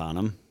frown upon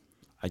them.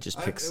 I just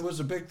pick. It was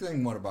a big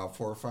thing, about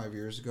 4 or 5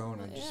 years ago,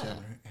 and I just Yeah.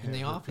 haven't In the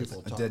heard office.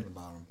 people A talking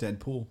about them.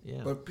 Deadpool.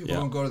 Yeah. But people Yeah.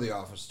 don't go to the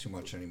office too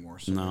much anymore,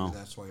 so No. maybe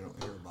that's why you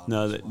don't hear about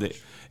No, them as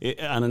much.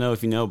 I don't know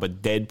if you know,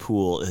 but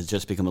Deadpool has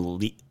just become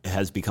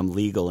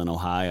legal in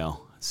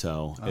Ohio.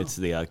 So it's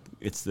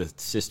the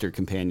sister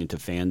companion to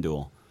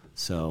FanDuel.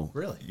 So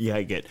Really? yeah,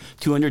 I get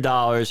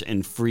 $200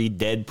 in free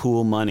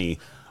Deadpool money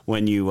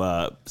when you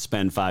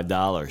spend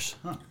 $5.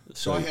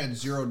 So I had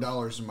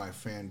 $0 in my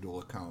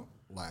FanDuel account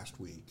last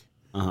week,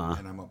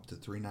 and I'm up to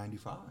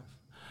 $3.95.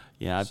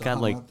 Yeah, I've So got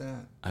how like about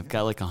that? I've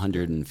got like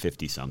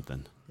 150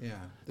 something. Yeah.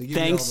 They give you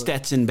Thanks, all the-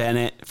 Stetson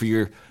Bennett, for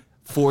your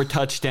 4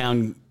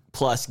 touchdown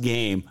plus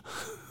game.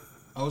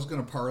 I was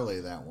going to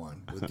parlay that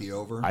one with the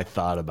over, I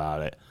thought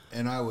about it.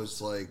 and I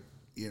was like,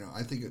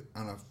 I think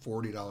on a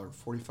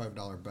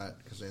 $45 bet,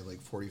 because they had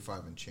like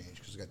 45 and change,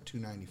 because I got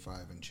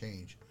 295 and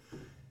change,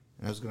 and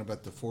I was going to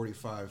bet the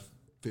 45,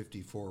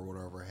 54,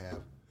 whatever I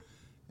have,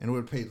 and it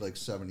would have paid like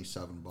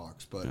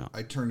 $77, but Yeah.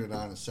 I turned it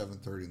on at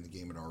 7:30 and the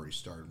game had already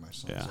started. My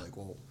son's Yeah. like,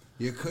 well,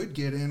 you could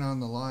get in on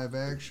the live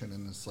action,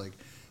 and it's like,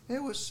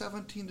 it was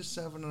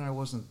 17-7, and I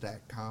wasn't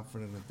that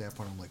confident at that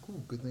point. I'm like,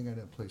 ooh, good thing I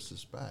didn't place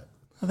this bet.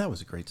 Oh, that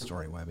was a great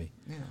story, Webby.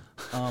 Yeah.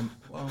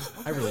 Well,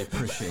 I really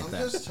appreciate I'm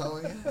that. just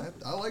telling you,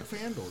 I like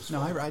FanDuel. It's No,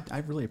 fun. I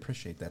really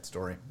appreciate that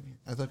story.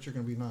 I thought you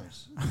were going to be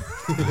nice.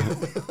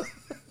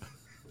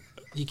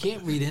 You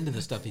can't read into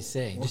the stuff he's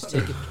saying. Just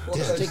take it. Well,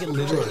 Just take it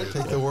literally.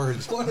 Take the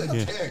words. What a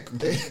dick.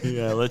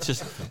 Yeah, let's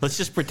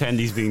just pretend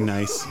he's being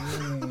nice.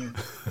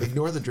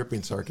 Ignore the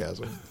dripping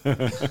sarcasm.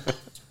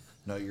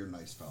 No, you're a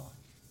nice fella.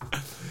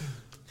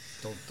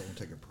 Don't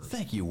take it personally.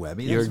 Thank you,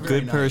 Webby. You're a That's very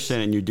good nice. person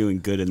and you're doing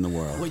good in the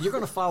world. Well, you're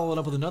going to follow it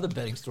up with another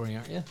betting story,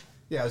 aren't you?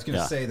 Yeah, I was going to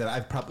Yeah. say that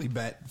I've probably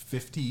bet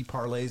 50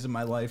 parlays in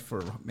my life,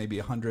 or maybe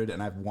 100,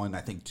 and I've won,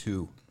 I think,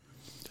 2.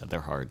 They're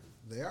hard.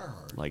 They are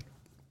hard. Like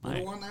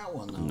Who won that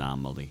one, though?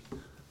 anomaly.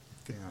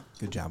 Yeah.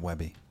 Good job,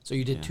 Webby. So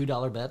you did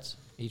 $2 bets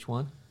each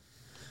one?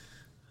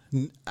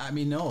 I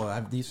mean,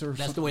 no, these are.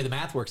 That's the way the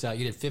math works out.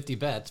 You did 50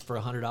 bets for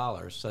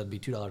 $100, so that'd be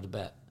 $2 a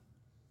bet.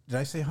 Did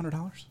I say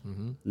 $100?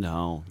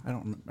 No. I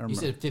don't remember. You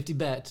said 50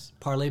 bets,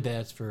 parlay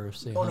bets for,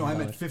 say, Oh no, I $100.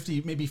 meant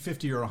 50, maybe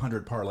 50 or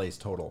 100 parlays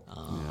total.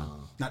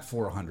 Not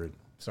 400.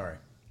 Sorry.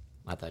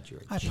 I thought you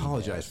were. I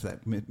apologize for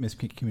that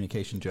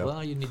miscommunication, Joe.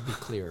 Well, you need to be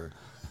clearer.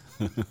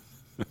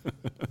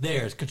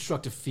 There's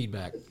constructive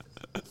feedback.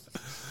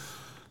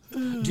 Do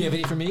you have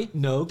any for me?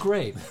 No,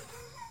 great.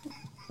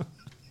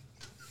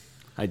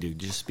 I do.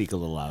 Just speak a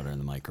little louder in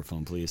the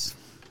microphone, please.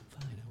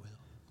 Fine, I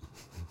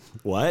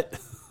will. What?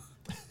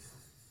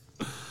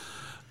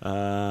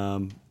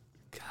 God,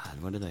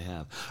 what did I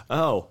have?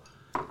 Oh,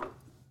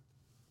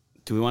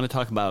 do we want to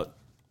talk about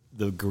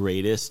the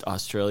greatest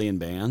Australian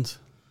bands?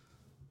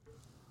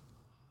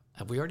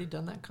 Have we already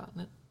done that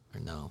continent? Or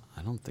no?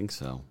 I don't think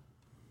so.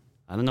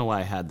 I don't know why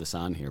I had this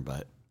on here,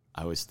 but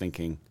I was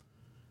thinking,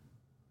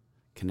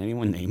 can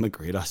anyone name a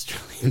great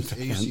Australian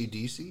band?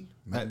 AC/DC?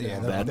 Men, Yeah,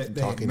 down,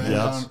 Talking men,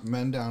 Heads.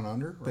 men Down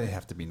Under? They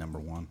have to be number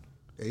one.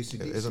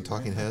 AC/DC. Isn't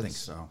Talking right? I think Heads?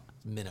 so.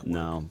 Minute.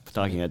 No,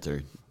 Talking Heads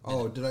are.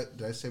 Oh, did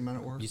I say Men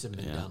at Work? You said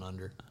Men Yeah. Down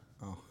Under.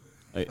 Oh.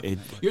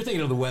 You're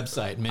thinking of the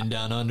website, Men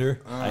Down Under.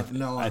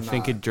 No, I I'm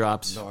think not. it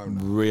drops No, I'm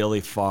not.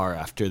 really far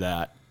after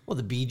that. Well,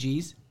 the Bee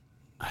Gees,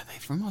 Are they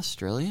from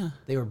Australia?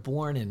 they were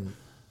born in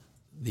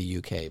the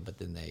UK, but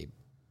then they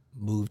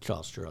moved to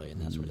Australia,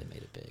 and that's where they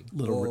made it big.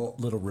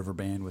 Little River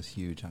Band was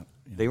huge.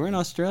 They were in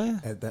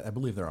Australia? I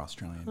believe they're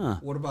Australian.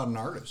 What about an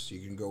artist? You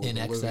can go with In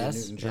Olivia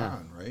Excess?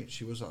 Newton-John, right?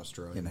 She was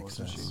Australian, In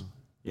wasn't Excess. she?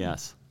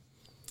 Yes.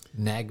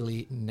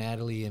 Natalie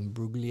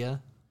Imbruglia.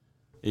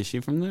 Is she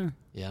from there?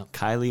 Yeah.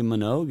 Kylie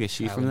Minogue, is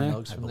she from Kylie there?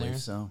 Minogue's I from believe there.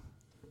 so.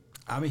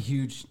 I'm a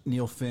huge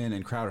Neil Finn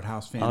and Crowded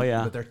House fan. Oh,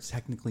 yeah. But they're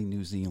technically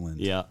New Zealand.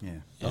 Yeah. Yeah.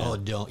 Oh,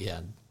 don't,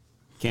 yeah.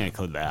 Can't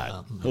include that.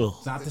 Ugh.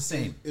 It's not the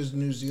same. Is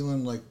New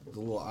Zealand like the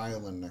little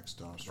island next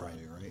to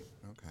Australia, right?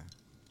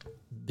 Okay.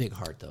 Big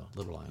heart, though.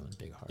 Little Island,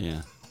 big heart.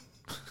 Yeah.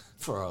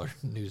 For our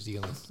New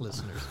Zealand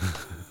listeners.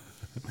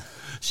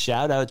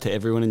 Shout out to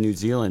everyone in New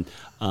Zealand.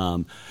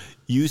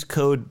 Use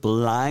code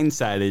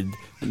BLINDSIDED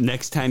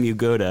next time you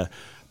go to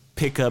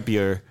pick up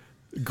your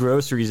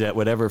groceries at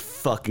whatever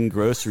fucking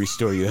grocery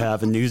store you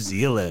have in New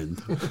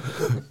Zealand.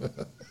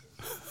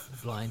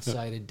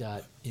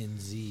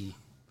 Blindsided.nz.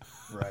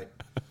 Right.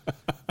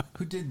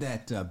 Who did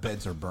that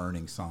Beds Are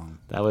Burning song?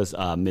 That was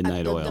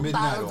Midnight Oil.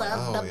 Midnight Oil.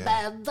 Oh,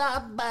 yeah.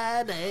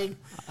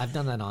 I've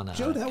done that on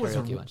Joe, that was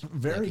a karaoke once.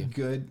 very Thank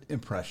you. good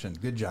impression.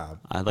 Good job.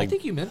 I I like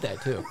think you meant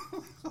that, too.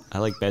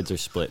 Beds Are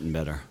Splitting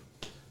better.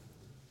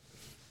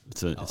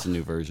 It's a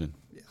new version.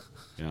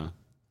 Yeah.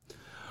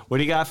 What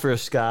do you got for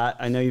us, Scott?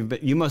 I know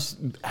you must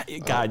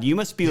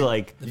be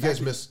like, You guys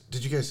missed.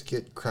 Did you guys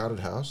get Crowded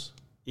House?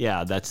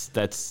 yeah,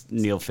 that's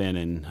Neil Finn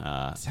and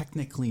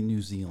Technically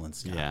New Zealand,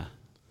 Scott. yeah.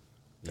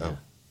 Oh.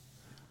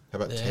 How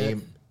about There-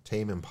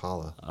 Tame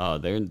Impala? Oh,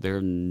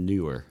 they're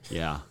newer.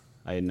 Yeah.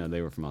 I didn't know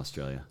they were from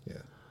Australia. Yeah.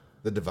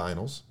 The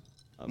Divinals.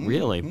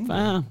 Really?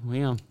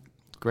 Yeah.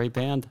 Great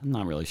band. I'm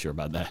not really sure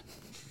about that.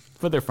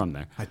 But they're from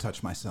there. I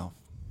touch myself.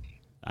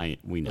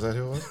 We Was know. that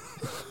who it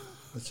was?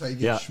 That's how you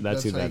get. Yeah, that's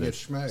that's who how you that get is.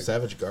 schmagged.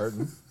 Savage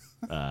Garden.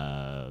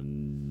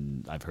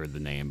 I've heard the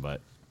name,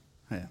 but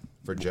Yeah.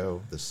 For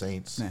Joe, the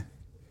Saints. Nah.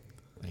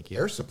 Thank you.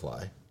 Air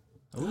Supply.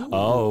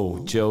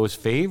 oh, Joe's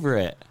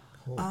favorite.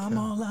 I'm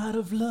all out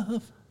of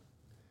love.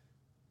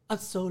 I'm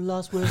so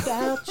lost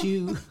without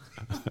you.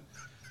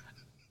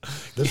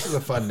 This is a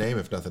fun name,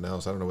 if nothing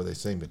else. I don't know what they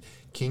sing, but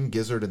King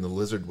Gizzard and the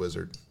Lizard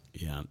Wizard.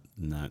 Yeah,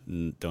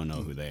 don't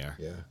know who they are.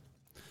 Yeah.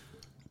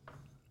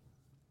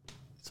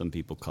 Some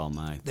people call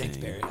my Thanks,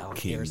 thing Barry. I'll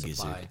King Air Gizzard.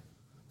 Supply.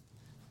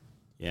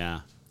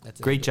 Yeah. That's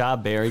it. Great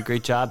job, Barry.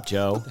 Great job,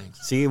 Joe.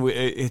 Thanks. See,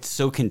 it's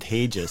so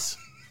contagious.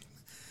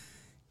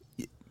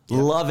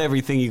 Love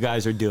everything you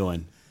guys are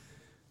doing.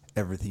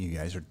 Everything you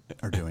guys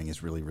are doing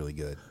is really, really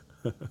good.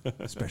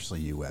 Especially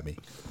you, Webby.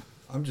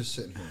 I'm just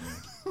sitting here,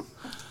 man.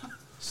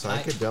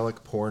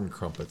 Psychedelic porn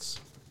crumpets.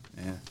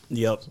 Yeah.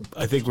 Yep.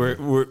 I think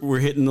we're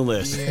hitting the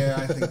list. Yeah,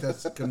 I think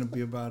that's going to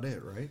be about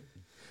it, right?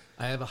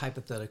 I have a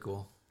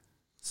hypothetical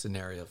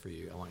scenario for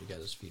you. I want you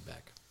guys'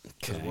 feedback.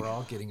 Because Okay. we're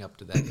all getting up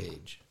to that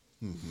age.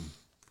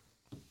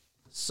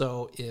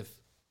 So if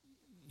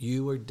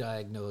you were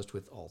diagnosed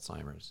with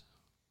Alzheimer's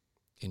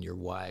and your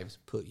wives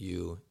put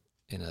you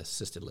in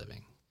assisted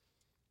living,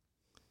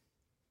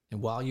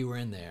 and while you were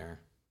in there,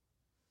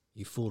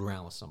 you fooled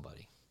around with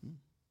somebody,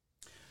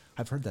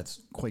 I've heard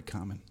that's quite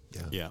common.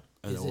 Yeah. Yeah.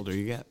 The Is it- older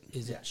you get.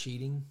 is it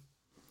cheating?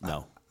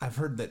 No. I've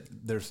heard that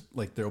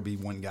there'll be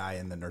one guy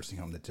in the nursing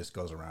home that just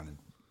goes around and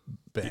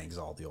bangs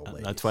all the old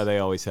ladies. That's why they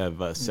always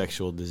have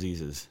sexual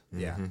diseases.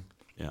 Yeah.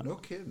 Yeah. No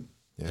kidding.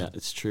 Yeah,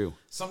 it's true.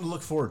 Something to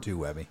look forward to,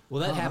 Webby.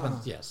 Well, that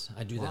happens. Yes,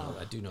 I do that.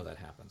 I do know that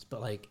happens.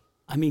 But like,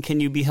 I mean, can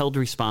you be held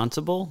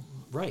responsible?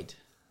 right?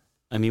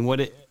 I mean,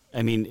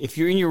 if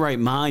you're in your right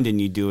mind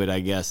and you do it, I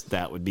guess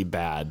that would be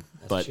bad.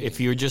 But if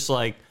cheating. you're just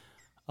like,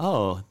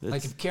 oh,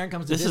 Like if Karen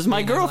comes to this is my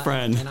me and I'm like-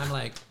 girlfriend. and I'm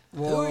like,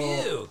 who are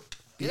you?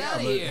 Get out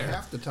of but here.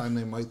 half the time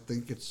they might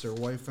think it's their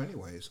wife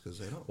anyways because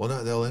they don't. Well,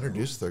 no, they'll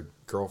introduce their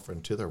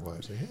girlfriend to their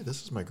wives. Say, hey,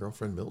 this is my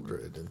girlfriend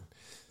Mildred. And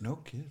No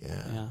kidding.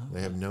 yeah, they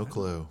have no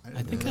clue.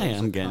 I think I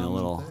am getting a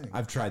little.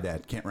 I've tried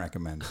that. Can't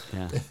recommend.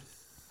 Yeah,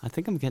 I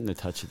think I'm getting a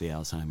touch of the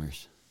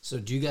Alzheimer's. So,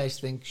 do you guys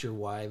think your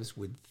wives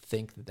would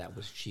think that that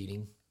was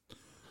cheating?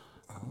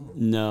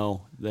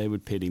 No, they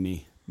would pity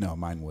me. No,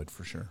 mine would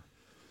for sure.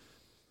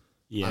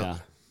 Yeah.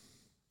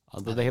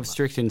 Although they have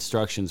strict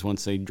instructions,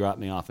 once they drop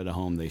me off at a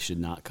home, they should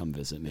not come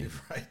visit me.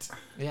 Right.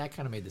 Yeah, I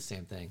kind of made the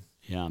same thing.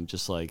 Yeah, I'm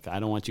just like, I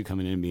don't want you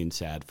coming in and being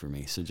sad for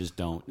me. So just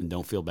don't, and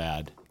don't feel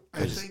bad.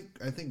 I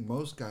think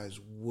most guys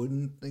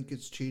wouldn't think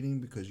it's cheating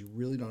because you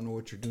really don't know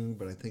what you're doing,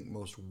 but I think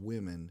most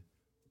women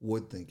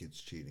would think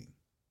it's cheating.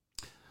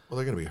 Well,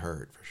 they're going to be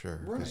hurt for sure.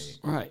 'cause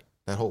Right. Right.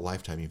 That whole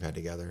lifetime you've had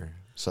together,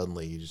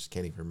 suddenly you just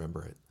can't even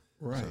remember it.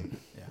 Right.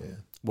 Yeah.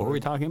 What were we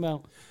talking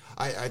about?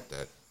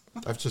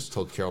 I've just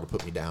told Carol to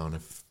put me down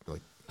if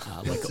like.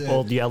 Like That's it.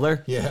 Old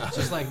Yeller? Yeah.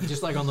 Just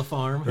like on the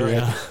farm.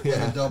 Yeah.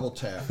 Yeah. A double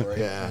tap, right?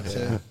 Yeah. That's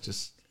yeah. it.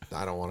 Just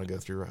I don't want to go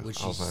through Would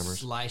she Alzheimer's.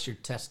 slice your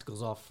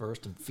testicles off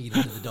first and feed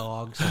them to the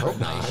dogs? A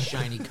nice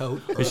shiny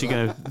coat. Is she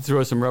going to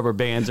throw some rubber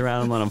bands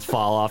around them, let them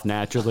fall off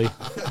naturally?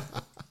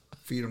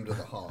 feed them to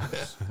the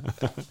hogs.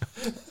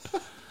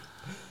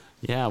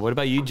 Yeah. What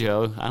about you,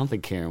 Joe? I don't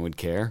think Karen would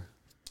care.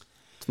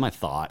 It's my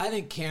thought. I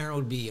think Karen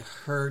would be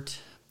hurt,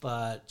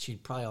 but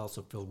she'd probably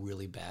also feel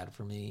really bad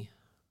for me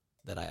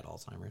that I had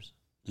Alzheimer's.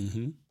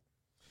 Mm-hmm.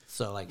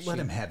 So like, Let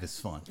him have his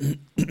fun.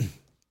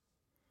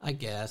 I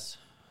guess.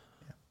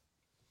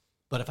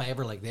 But if they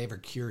ever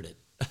cured it,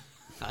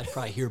 I'd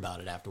probably hear about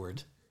it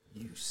afterwards.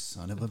 You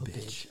son of a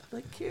bitch. I'm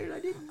like, Karen,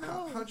 I didn't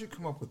know. How'd you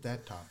come up with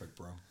that topic,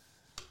 bro?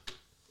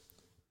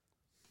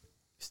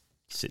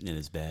 Sitting in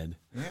his bed.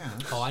 Yeah.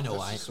 Oh, I know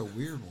why. It's a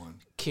weird one.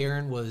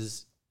 Karen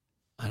was,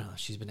 I don't know,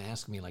 she's been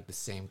asking me like the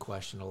same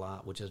question a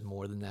lot, which is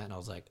more than that. And I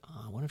was like,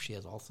 I wonder if she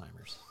has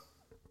Alzheimer's.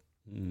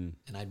 And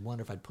I'd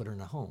wonder if I'd put her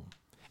in a home.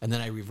 And then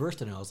I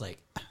reversed it and I was like,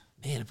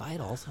 man, if I had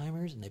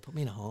Alzheimer's and they put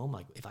me in a home,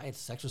 like if I had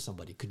sex with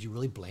somebody, could you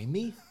really blame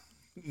me?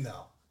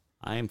 No.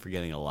 I am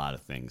forgetting a lot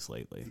of things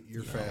lately.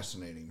 You're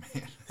fascinating,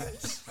 man.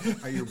 That's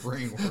how your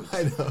brain works.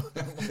 I know.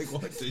 I'm like,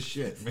 what the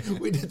shit, man?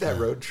 We did that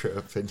road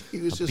trip, and he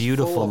was just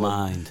Beautiful full of them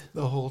mind.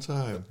 the whole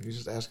time. He was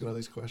just asking all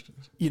these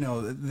questions. You know,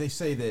 they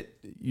say that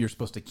you're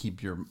supposed to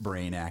keep your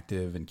brain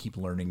active and keep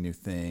learning new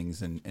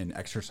things and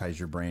exercise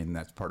your brain.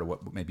 That's part of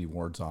what maybe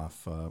wards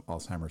off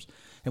Alzheimer's.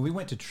 And we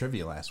went to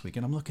trivia last week,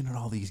 and I'm looking at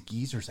all these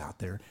geezers out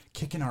there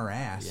kicking our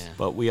ass. Yeah.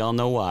 But we all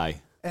know why.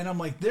 And I'm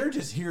like, they're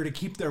just here to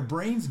keep their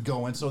brains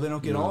going so they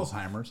don't get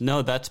Alzheimer's.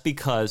 No, that's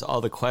because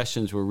all the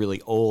questions were really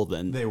old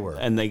and They were.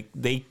 and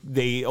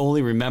they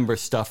only remember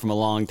stuff from a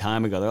long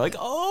time ago. They're like,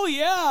 oh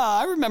yeah,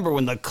 I remember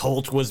when the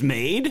Colt was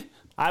made.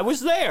 I was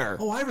there.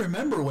 Oh, I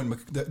remember when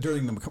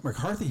during the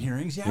McCarthy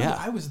hearings. Yeah.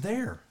 I was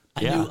there.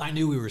 I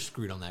knew we were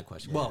screwed on that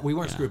question. Well, we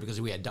weren't screwed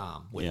because we had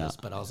Dom with us,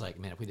 but I was like,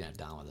 man, if we didn't have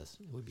Dom with us,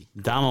 it would be.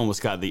 Dom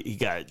almost got he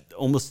got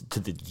almost to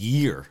the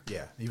year.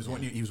 Yeah, he was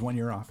 1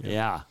 year off.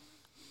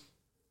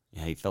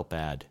 Yeah, he felt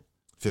bad.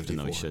 Even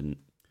though 54. he shouldn't.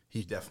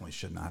 He definitely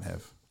should not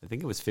have. I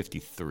think it was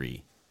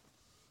 53.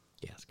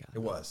 Yeah, Scott. It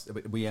was.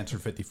 We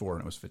answered 54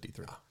 and it was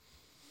 53.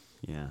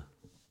 Yeah.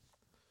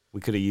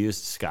 We could have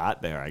used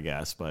Scott there, I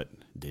guess, but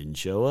didn't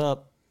show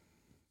up.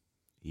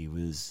 He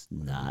was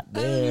not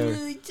there.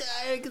 really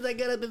tired because I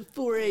got up at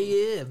 4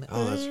 a.m.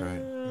 Oh, that's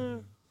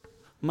right.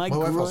 My My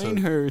wife groin also-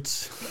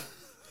 hurts.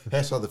 Hey,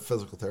 I saw the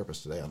physical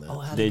therapist today on that. Oh,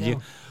 how'd Did it you?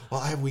 go? Well,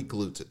 I have weak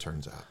glutes, it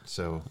turns out.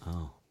 So,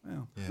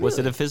 Well, Was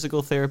it a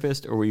physical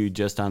therapist or were you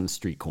just on the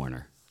street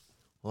corner?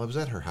 well, I was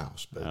at her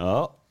house, but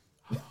Oh,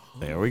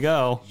 there we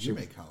go. You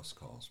make house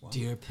calls. Wow.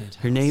 Dear Penthouse.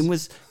 Her name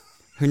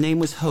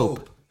was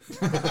Hope.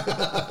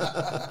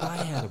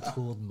 I had a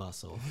pulled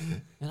muscle,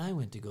 and I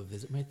went to go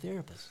visit my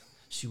therapist.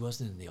 She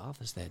wasn't in the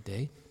office that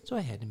day, so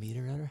I had to meet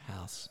her at her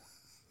house.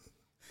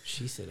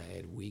 She said I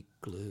had weak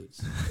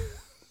glutes.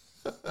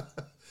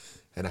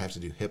 and I have to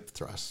do hip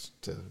thrusts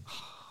to.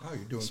 Oh,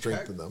 you're doing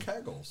Strengthen them.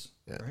 kegels,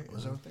 Yeah. right?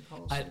 Is that what they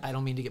call it? I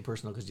don't mean to get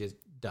personal because you're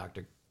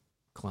doctor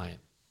client,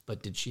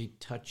 but did she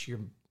touch your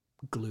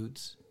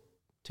glutes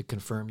to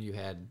confirm you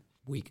had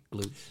weak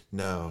glutes?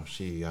 No,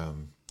 she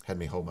had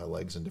me hold my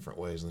legs in different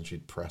ways, and then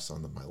she'd press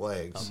on my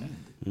legs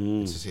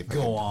to see if I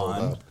could hold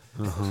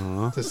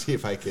up. To see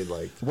if I could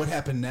what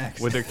happened next?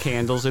 Were there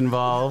candles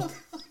involved?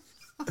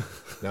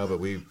 No, but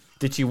we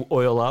Did she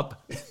oil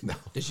up? no.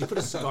 Did she put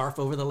a scarf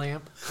over the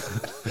lamp?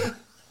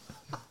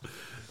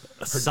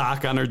 A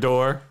sock on her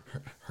door?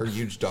 Her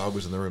huge dog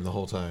was in the room the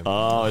whole time.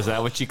 Oh, is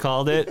that what she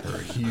called it?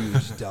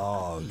 Huge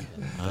dog.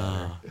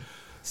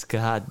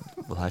 Scott,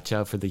 watch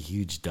out for the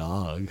huge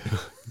dog.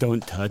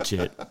 Don't touch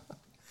it.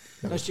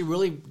 No, she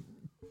really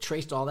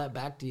traced all that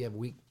back to you have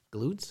weak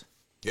glutes?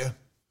 Yeah.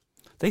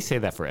 They say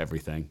that for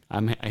everything.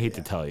 I hate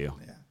to tell you.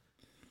 Yeah.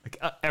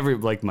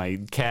 Like my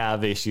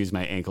calf issues,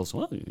 my ankles.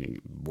 Well,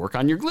 you work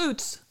on your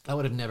glutes. I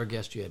would have never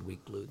guessed you had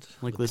weak glutes.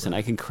 Like, listen,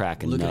 I can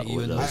crack a Looking nut at you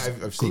with in those.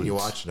 I've seen you glutes.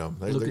 watching them.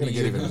 They're Looking going to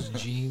at get you in even.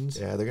 those jeans.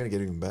 Yeah, they're going to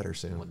get even better I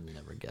soon. would have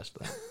never guessed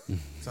that.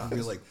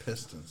 Sounds like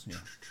pistons. Yeah.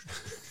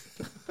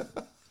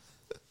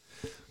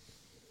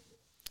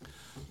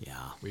 Yeah.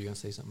 Were you going to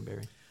say something,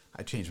 Barry?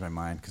 I changed my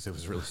mind because it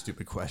was a really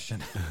stupid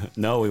question.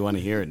 No, we want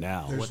to hear it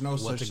now. There's no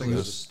such what's a thing as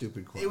a glute?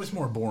 stupid question. It was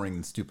more boring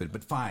than stupid,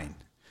 but fine.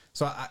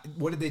 So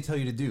what did they tell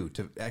you to do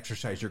to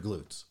exercise your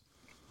glutes?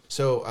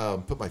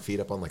 So put my feet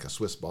up on like a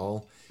Swiss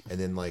ball, and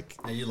then like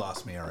Now, you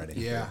lost me already.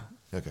 Yeah.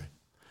 okay,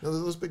 no,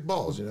 those big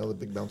balls, the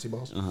big bouncy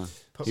balls.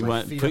 Put You my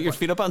want feet put up your on-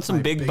 feet up on some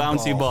my big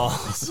bouncy ball.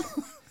 balls.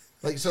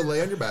 Like so,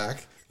 lay on your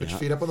back, put your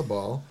feet up on the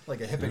ball,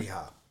 like a hippity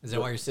hop. Is that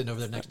why you're sitting over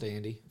there next to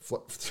Andy?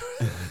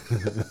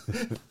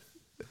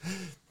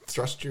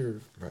 thrust your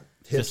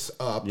hips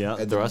up, Yeah,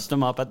 and thrust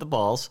them up at the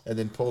balls.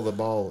 then pull the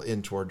ball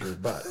in toward your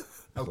butt.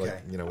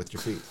 Okay. like, with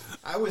your feet.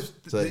 I was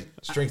So that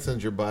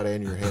strengthens your butt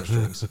and your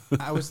hamstrings.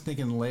 I was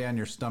thinking lay on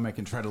your stomach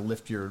and try to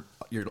lift your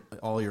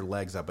all your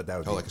legs up, but that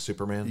would Oh, be like a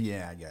Superman?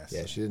 yeah, I guess.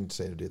 Yeah, she didn't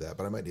say to do that,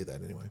 but I might do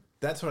that anyway.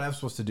 That's what I was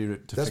supposed to do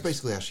to That's fix.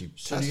 basically how she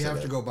So do you tested have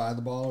it. to go buy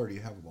the ball or do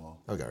you have a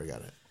ball? Okay, I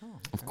got it.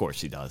 Of course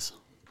she does.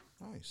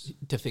 Nice.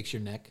 To fix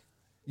your neck?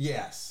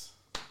 Yes.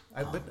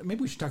 But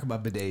maybe we should talk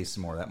about bidets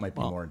some more. That might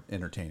be more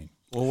entertaining.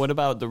 Well, what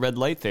about the red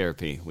light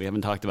therapy? We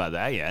haven't talked about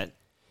that yet.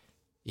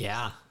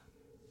 Yeah.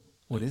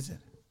 What is it?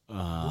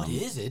 What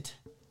is it?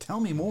 Tell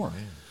me more.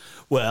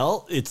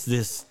 Well,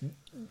 it's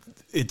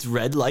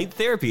red light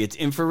therapy. It's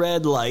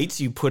infrared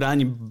lights you put on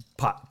your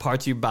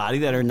parts of your body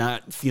that are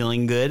not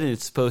feeling good, and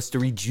it's supposed to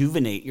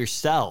rejuvenate your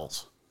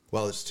cells.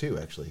 Well, it's two,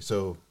 actually.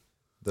 So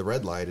the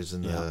red light is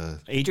in the...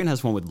 Adrian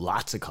has one with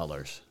lots of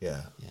colors.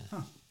 Yeah.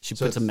 She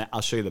So puts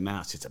I'll show you the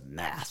mask. It's a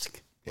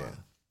mask. Yeah.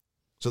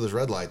 So there's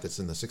red light that's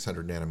in the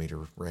 600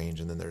 nanometer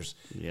range, and then there's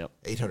Yep.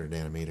 800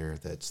 nanometer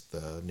that's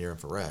the near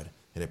infrared,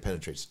 and it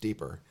penetrates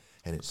deeper,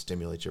 and it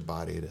stimulates your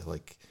body to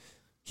like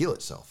heal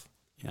itself.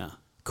 Yeah.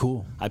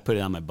 Cool. I put it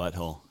on my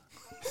butthole.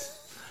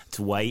 It's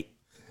white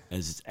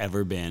as it's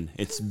ever been.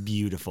 It's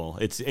beautiful.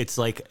 It's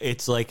like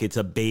it's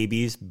a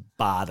baby's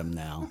bottom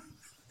now.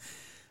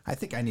 I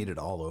think I need it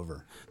all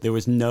over. There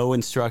was no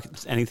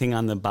anything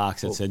on the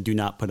box that said "Do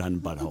not put on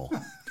butthole."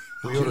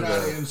 We Do ordered not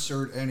a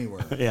insert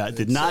anywhere. Yeah, it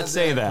did not said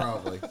say that.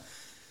 Probably,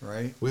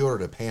 right? we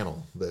ordered a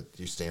panel that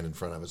you stand in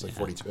front of. It's like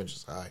 42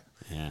 inches high.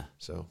 Yeah.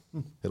 So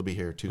it'll be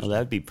here Tuesday. Well,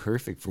 that'd be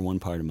perfect for one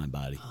part of my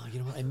body. You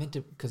know what? I meant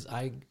to, because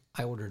I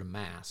ordered a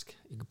mask.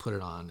 You can put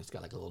it on. It's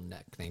got like a little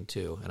neck thing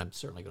too, and I'm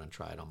certainly going to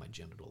try it on my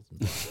genitals.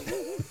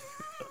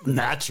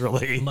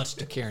 Naturally. Much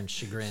to Karen's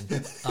chagrin.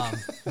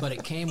 But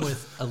it came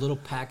with a little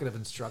packet of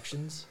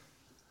instructions.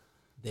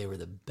 They were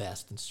the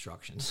best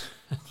instructions.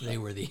 They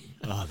were the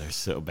Oh, they're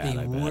so bad.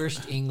 I bet.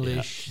 worst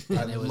English,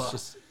 and it was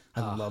just.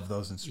 I love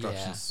those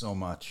instructions yeah. so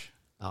much.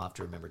 I'll have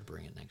to remember to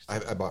bring it next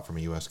time. I bought from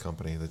a U.S.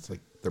 company that's like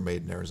they're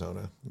made in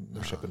Arizona.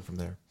 They're shipping from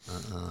there.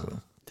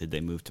 Did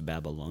they move to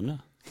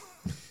Babylonia?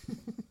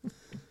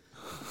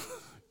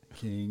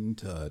 King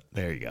Tut.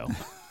 There you go.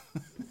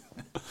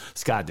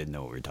 Scott didn't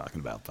know what we were talking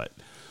about, but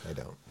I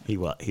don't.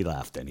 he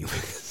laughed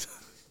anyways.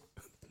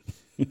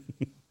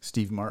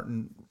 Steve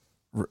Martin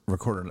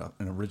recorded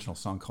an original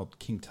song called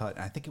King Tut.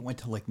 And I think it went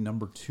to like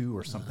number 2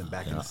 or something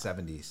back in the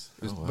 70s.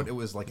 But it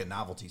was like a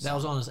novelty song. That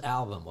was on his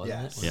album,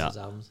 wasn't Yes. it? One Yeah. of his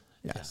albums.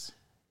 Yes.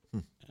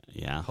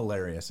 Yeah.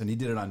 Hilarious. And he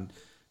did it on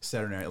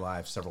Saturday Night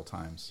Live several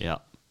times. Yeah.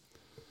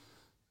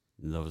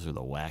 Those were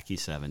the wacky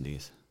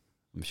 70s.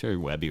 I'm sure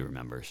Webby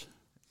remembers.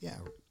 Yeah.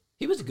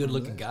 He was a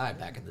good-looking guy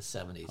back in the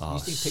 70s. You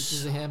see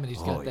pictures of him, and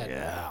he's got that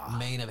yeah.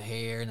 mane of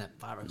hair and that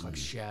 5 o'clock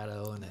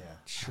shadow and that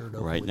shirt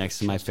over Right with next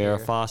the to my chest Farrah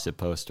hair. Fawcett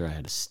poster, I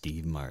had a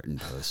Steve Martin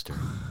poster.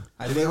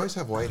 Do they always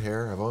have white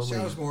hair? I've only.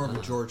 I was more of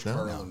a George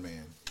Carlin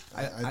man.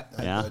 I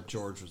Yeah. thought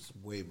George was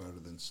way better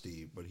than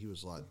Steve, but he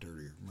was a lot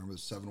dirtier. Remember the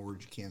 7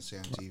 words you can't say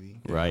on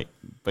TV? Right.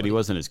 But he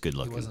wasn't as good He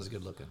looking. wasn't as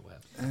good-looking,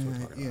 Webb. That's what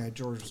we're talking Yeah,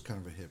 George was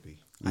kind of a hippie.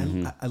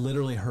 I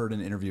literally heard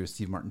an interview with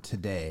Steve Martin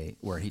today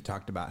where he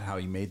talked about how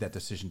he made that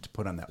decision to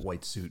put on that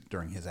white suit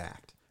during his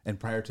act. And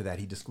prior to that,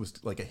 he just was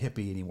like a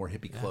hippie and he wore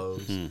hippie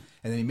clothes. And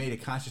then he made a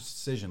conscious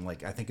decision,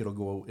 like, I think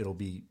it'll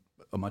be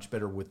a much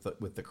better with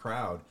the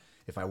crowd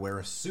if I wear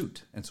a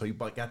suit. And so he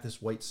got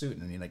this white suit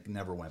and he like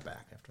never went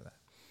back after that.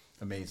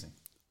 Amazing.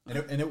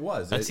 And it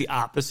was. That's the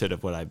opposite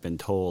of what I've been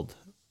told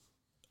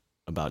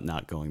about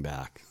not going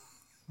back.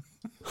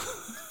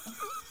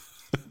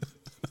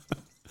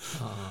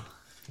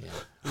 Yeah.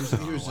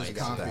 He was just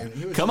copying.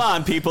 He was Come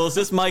on, people. Is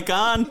this mic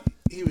on?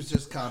 He was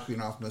just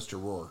copying off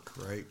Mr. Rourke,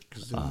 right?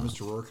 Because didn't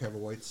Mr. Rourke have a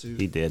white suit?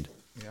 He did.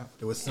 Yeah.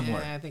 It was similar.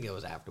 Yeah, I think it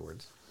was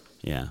afterwards.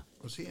 Yeah,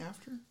 Was he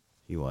after?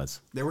 he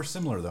was. They were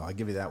similar, though. I'll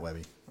give you that,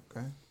 Webby.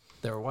 Okay.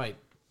 They were white.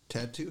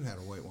 Tattoo had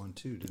a white one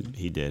too, didn't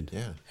he? He did.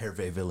 Yeah.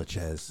 Hervé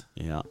Villachez.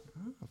 Yeah.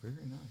 Oh, very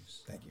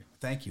nice. Thank you.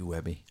 Thank you,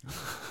 Webby.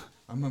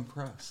 I'm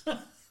impressed.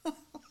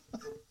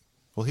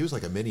 Well, he was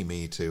like a mini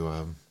me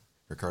to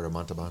Ricardo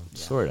Montalban.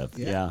 Sort of.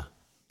 Yeah. Yeah.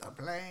 The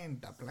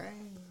plane.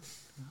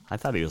 I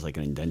thought he was like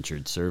an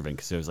indentured servant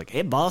because it was like,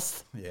 hey,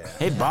 boss. Yeah.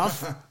 Hey,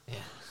 boss. Yeah.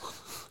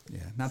 Yeah,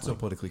 not so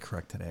politically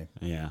correct today.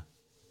 Yeah.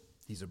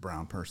 He's a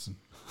brown person.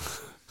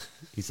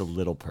 He's a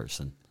little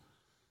person.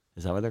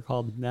 Is that what they're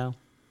called now?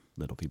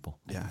 Little people.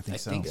 Yeah, I think I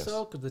so. think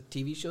so, because the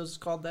TV shows is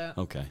called that.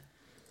 Okay.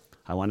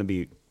 I want to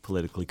be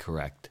politically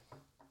correct.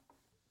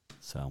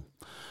 So,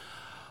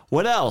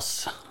 what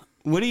else?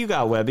 What do you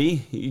got,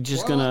 Webby? You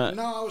just Well, gonna?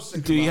 no, I was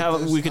thinking do you about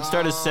have? this. We could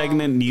start a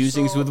segment,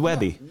 musings So, with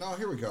Webby. No,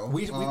 here we go.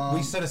 We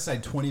set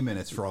aside 20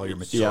 minutes for all your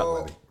material,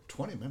 So, Webby.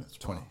 20 minutes.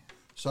 20.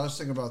 So I was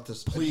thinking about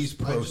this. Please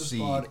I just proceed.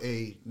 bought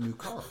a new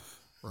car,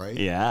 right?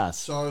 Yes.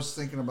 So I was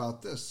thinking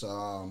about this.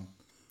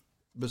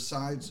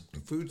 Besides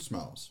food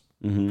smells,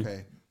 Mm-hmm.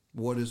 okay,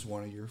 what is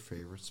one of your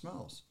favorite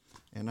smells?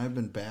 And I've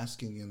been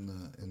basking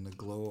in the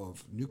glow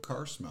of new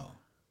car smell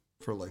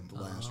for like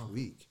the last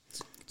week.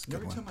 And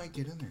every time I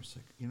get in there, it's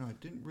like, I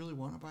didn't really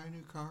want to buy a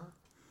new car.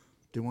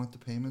 Didn't want the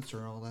payments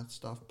or all that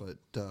stuff. But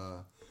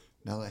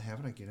now that I have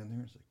it, I get in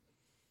there, it's like,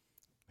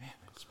 man,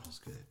 it smells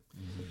good.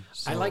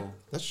 I like.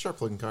 That's a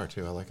sharp looking car,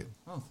 too. I like it.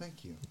 Oh,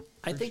 thank you.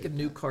 I think a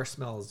new car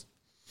smells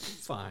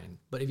fine,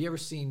 but have you ever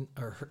seen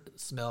or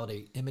smelled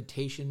a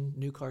imitation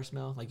new car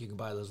smell? Like you can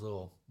buy those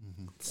little.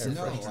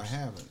 No, I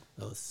haven't.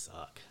 Those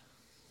suck.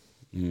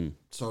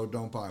 So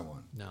don't buy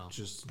one. No.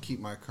 Just keep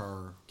my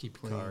car Keep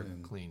clean. your car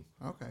and- clean.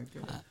 Okay,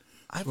 good.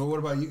 Well, what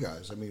about you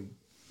guys? I mean,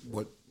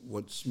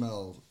 what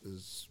smell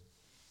is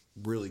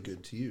really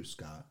good to you,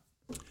 Scott?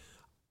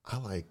 I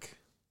like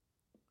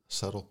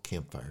subtle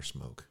campfire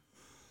smoke.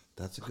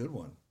 That's a good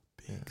one.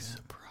 Big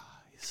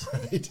surprise.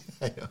 Right?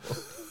 I know.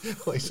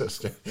 Like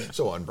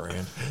so on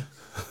brand.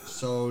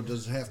 So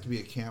does it have to be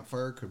a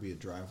campfire? Could be a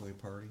driveway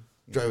party.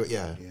 Drive it,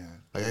 yeah. Yeah.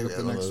 Like I Wake got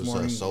up one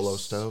of those solo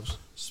stoves.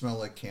 Smell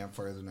like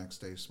campfire the next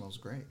day. Smells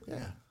great.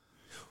 Yeah.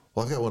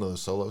 Well, I've got one of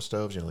those solo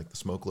stoves, like the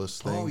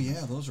smokeless thing. Oh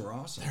yeah, those are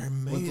awesome. They're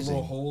amazing. With the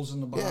little holes in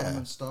the bottom Yeah.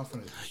 and stuff.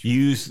 And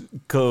Use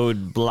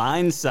code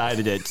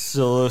blindsided at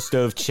Solo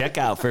Stove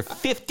checkout for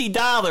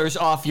 $50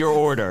 off your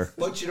order.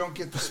 but you don't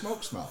get the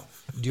smoke smell.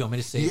 Do you want me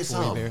to say You it get for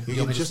you, some. Bear? You Do get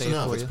want me to just say it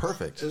enough. for It's you?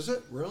 perfect. Is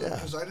it really? Yeah.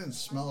 Because I didn't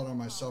smell it on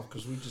myself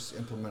because we just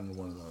implemented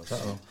one of those.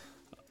 Uh-oh.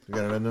 You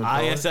got an unknown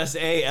caller? ISSA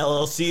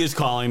LLC is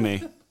calling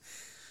me.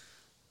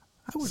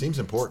 Seems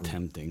important.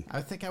 Tempting.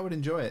 I think I would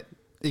enjoy it.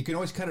 You can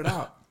always cut it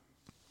out.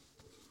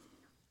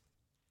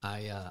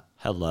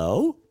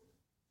 Hello?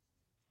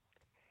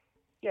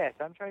 Yes,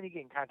 I'm trying to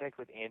get in contact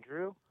with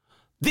Andrew.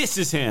 This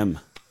is him.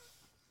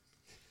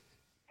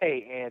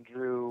 Hey,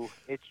 Andrew.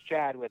 It's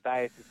Chad with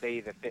ISSA,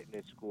 the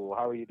fitness school.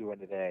 How are you doing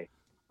today?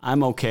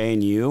 I'm okay,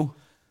 and you?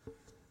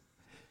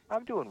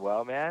 I'm doing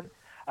well, man.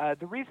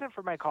 The reason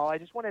for my call, I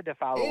just wanted to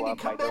follow Andy, up.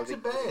 come I know back to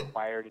that you bed.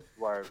 inquired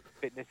into our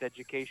fitness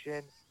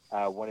education.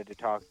 Wanted to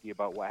talk to you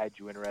about what had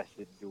you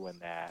interested in doing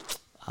that.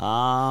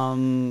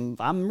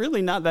 I'm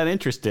really not that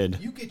interested.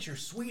 You get your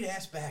sweet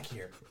ass back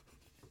here.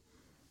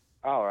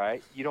 All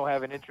right. You don't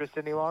have an interest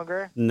any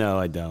longer? No,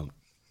 I don't.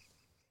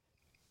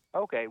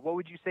 Okay. What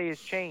would you say has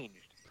changed?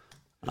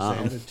 His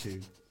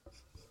attitude.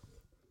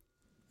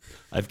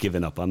 I've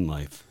given up on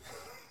life.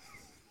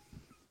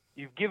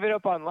 You've given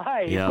up on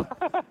life? Yeah.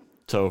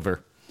 It's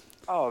over.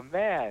 Oh,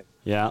 man.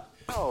 Yeah.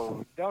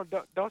 Oh,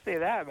 don't say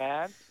that,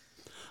 man.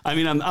 I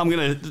mean, I'm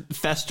going to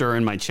fester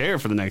in my chair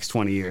for the next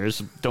 20 years.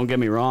 Don't get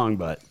me wrong,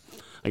 but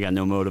I got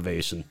no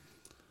motivation.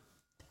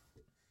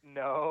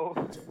 No.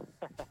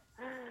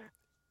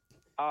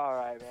 All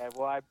right, man.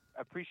 Well, I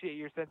appreciate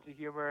your sense of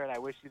humor, and I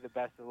wish you the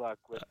best of luck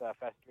with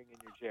festering in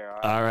your chair.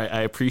 All right.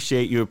 I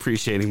appreciate you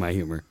appreciating my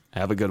humor.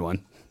 Have a good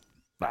one.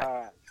 Bye. All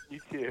right. You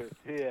too.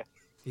 See ya.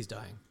 He's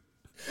dying.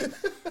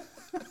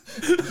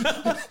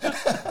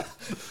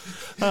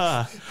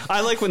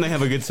 I like when they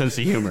have a good sense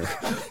of humor.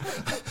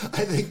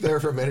 I think there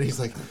for a minute he's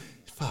like,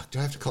 fuck, do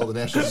I have to call the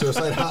National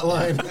Suicide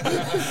Hotline?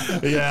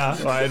 Yeah,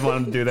 well, I didn't want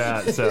him to do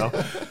that. So,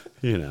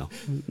 you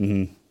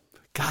know.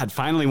 God,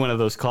 finally one of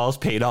those calls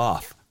paid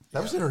off.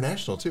 That was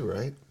international too,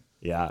 right?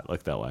 Yeah, it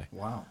looked that way.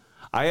 Wow.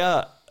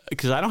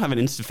 Because I don't have an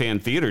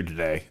Instafan theater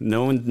today.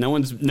 No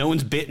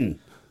one's bitten.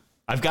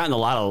 I've gotten a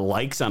lot of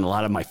likes on a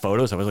lot of my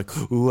photos. I was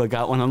like, ooh, I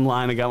got one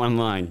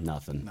online.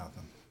 Nothing.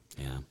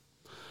 Yeah.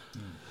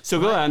 So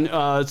go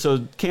on.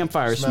 So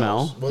campfire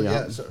Smells. smell. Well,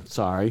 yeah,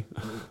 Sorry.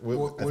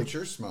 What's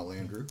your smell,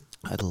 Andrew?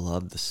 I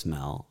love the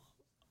smell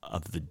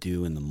of the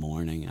dew in the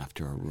morning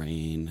after a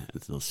rain.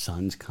 As the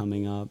sun's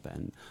coming up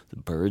and the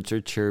birds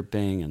are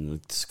chirping and the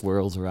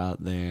squirrels are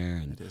out there.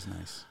 And It is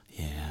nice.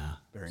 yeah.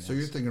 Very nice. So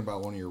you're thinking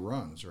about one of your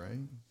runs, right?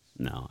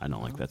 No, I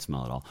don't like that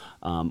smell at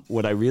all.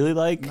 What I really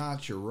like.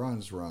 Not your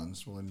runs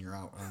when you're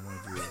out on one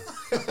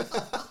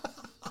of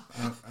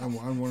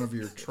your on one of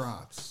your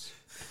trots.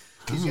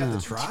 He's got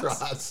the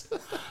trots.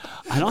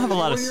 I don't have a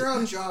lot of. When you're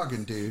out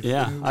jogging, dude.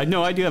 Yeah, I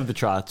know I do have the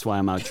trots while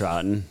I'm out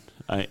trotting.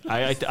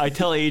 I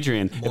tell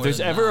Adrian, if there's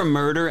ever a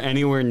murder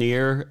anywhere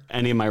near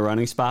any of my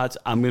running spots,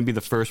 I'm going to be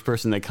the first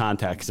person they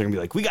contact because they're going to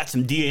be like, we got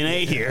some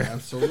DNA here.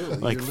 Absolutely.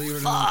 Like, You're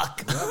leaving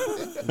fuck.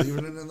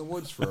 Leaving it in the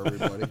woods for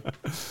everybody.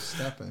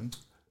 Step in.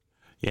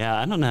 Yeah,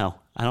 I don't know.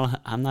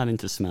 I'm not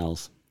into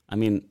smells. I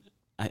mean,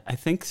 I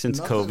think since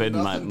COVID,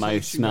 my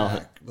takes you smell.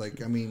 back.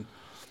 Like, I mean,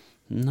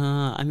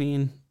 No, I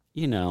mean,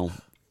 no,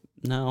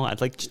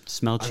 I'd like to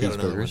smell I've got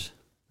another one. cheeseburgers.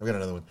 I've got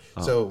another one.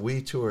 So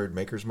we toured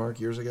Maker's Mark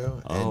years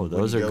ago. Oh, and when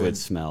those you are go good in-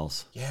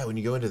 smells. Yeah, when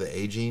you go into the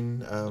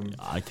aging,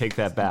 I take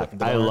that back.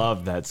 The I barn.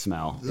 love that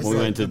smell. This When we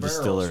is went to like the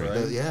the barrels,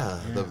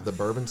 distillery. right? the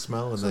bourbon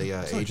smell and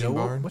the So, aging Joe,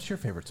 barn. what's your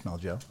favorite smell,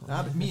 Joe?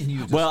 Me and you.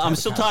 Just Well, I'm have a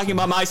still talking conversation.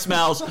 about my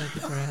smells. Thank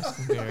you for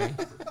asking, Barry.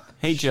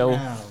 Hey, Joe.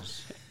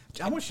 smells.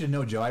 I want you to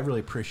know, Joe. I really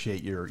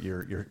appreciate your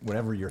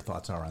whatever your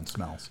thoughts are on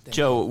smells.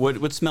 Joe,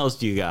 what smells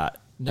do you got?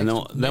 And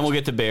then we'll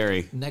get to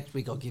Barry. Next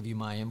week, I'll give you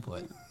my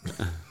input.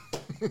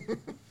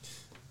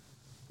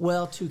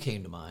 Well, two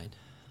came to mind.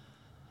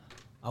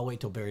 I'll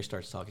wait till Barry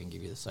starts talking and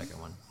give you the second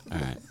one. All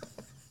right.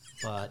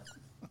 But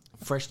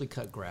freshly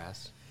cut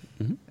grass,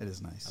 It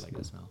is nice. I like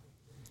that smell.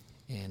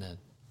 And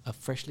a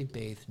freshly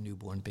bathed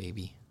newborn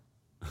baby.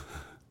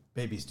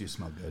 Babies do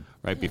smell good.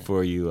 Right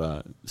before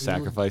you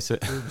sacrifice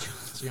it. Little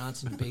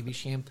Johnson baby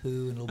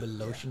shampoo and a little bit of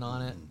lotion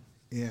on it.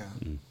 Yeah.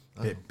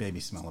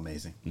 Babies smell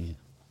amazing.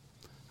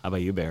 How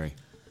about you, Barry?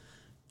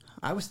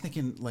 I was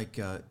thinking, like,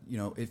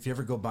 if you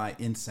ever go buy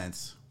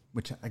incense,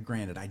 which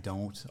granted I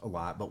don't a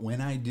lot, but when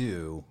I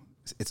do,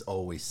 it's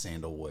always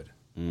sandalwood.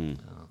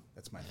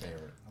 That's my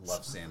favorite. I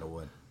love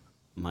sandalwood.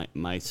 My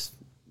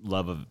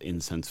love of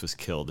incense was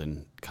killed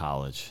in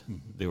college.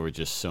 There were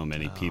just so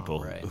many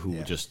people right. who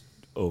Yeah. just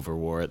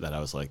overwore it that I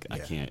was like, I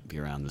Yeah. can't be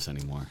around this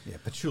anymore. Yeah,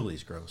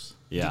 patchouli's gross.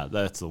 Yeah,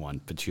 that's the one,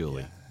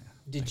 patchouli.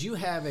 Did you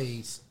have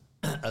a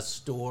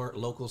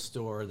local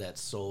store that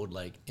sold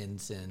like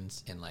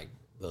incense and like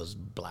those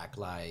black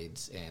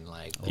lights and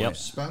like Yep.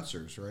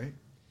 Spencer's, right?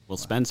 Well,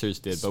 Spencer's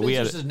did, but Spencer's we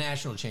had is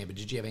national chain. But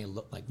did you have any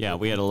like? yeah,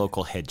 we had a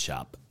local head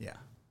shop. Yeah.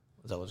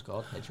 Is that what it's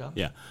called? Head shop.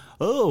 Yeah.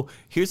 Oh,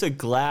 here's a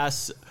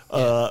glass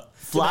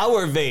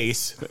flower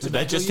vase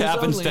that just use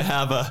happens only. to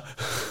have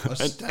A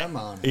stem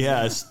on it.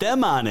 a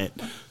stem on it.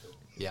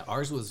 Yeah,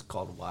 ours was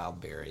called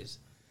Wild Berries,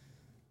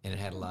 and it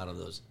had a lot of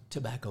those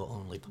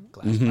tobacco-only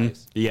glass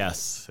pipes.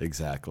 Yes,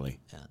 exactly.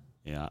 Yeah.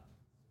 Yeah.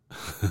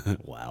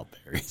 Wild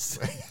berries.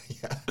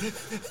 Yeah.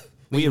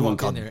 We had one walk in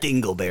called there- You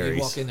dingleberries.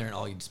 walk in there and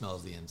all you'd smell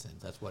is the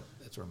incense. That's what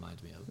it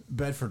reminds me of.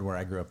 Bedford, where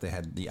I grew up, they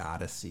had the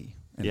Odyssey.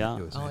 And Yeah.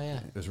 It was, Oh, yeah.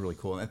 It was really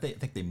cool. And I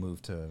think they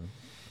moved to.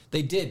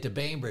 They did to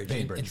Bainbridge.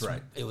 Bainbridge, and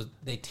right. It was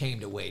they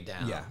tamed it way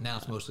down. Yeah. Now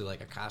it's mostly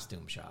like a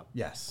costume shop.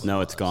 Yes.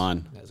 No, it's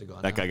gone. Has it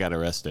gone That now? guy got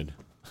arrested.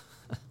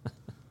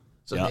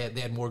 So Yeah.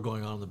 they had more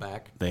going on in the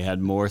back. They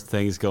had more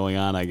things going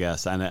on, I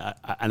guess, and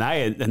I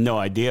had no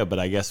idea. But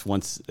I guess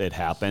once it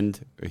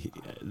happened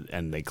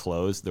and they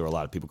closed, there were a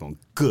lot of people going,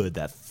 "Good,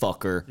 that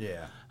fucker."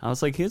 Yeah. I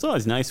was like, he was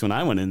always nice when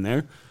I went in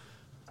there.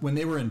 When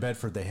they were in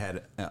Bedford, they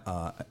had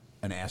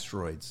an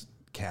asteroids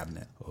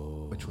cabinet,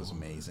 which was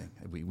amazing.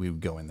 We would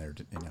go in there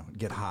to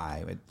get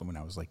high when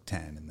I was like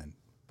 10 and then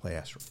play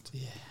asteroids.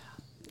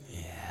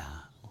 Yeah,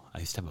 I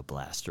used to have a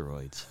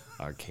Blasteroids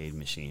arcade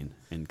machine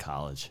in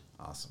college.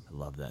 Awesome. I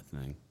love that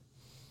thing.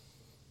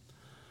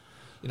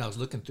 You know, I was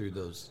looking through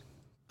those.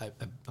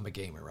 I'm a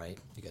gamer, right?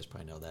 You guys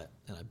probably know that.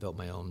 And I built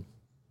my own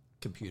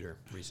computer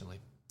recently.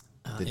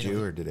 Did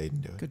you or did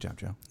Aiden do it? Good job,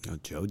 Joe. No,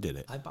 Joe did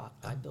it. I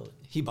built it.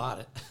 He bought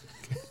it.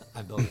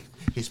 I built it.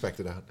 He spec'd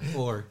it out.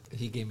 Or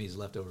he gave me his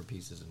leftover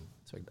pieces. And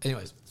so,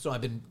 anyways, so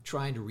I've been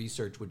trying to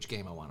research which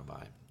game I want to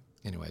buy.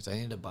 Anyways, I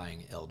ended up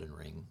buying Elden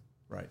Ring.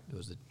 Right. It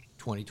was the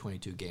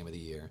 2022 game of the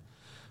year.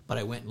 But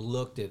I went and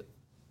looked at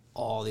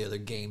all the other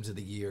games of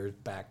the year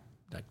back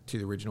like, to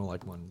the original,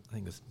 like one, I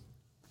think it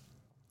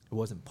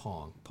wasn't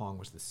Pong. Pong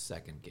was the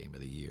second game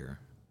of the year,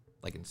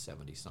 like in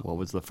 70 something. What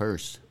was the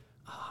first?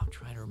 Oh, I'm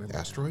trying to remember.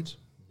 Asteroids?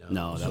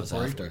 No, that was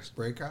after.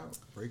 Breakout?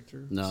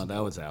 Breakthrough? No, that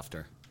was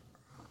after.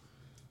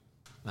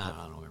 I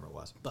don't remember what it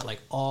was. But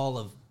like all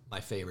of my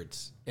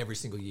favorites, every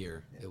single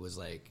year, it was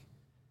like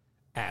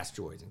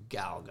Asteroids and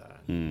Galga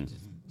and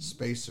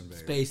Space Invaders.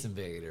 Space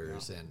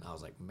Invaders. And I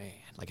was like, man,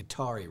 like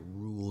Atari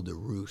ruled the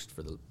roost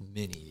for the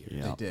many years.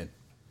 Yeah. They did.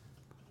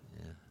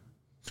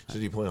 So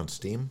did you play on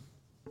Steam?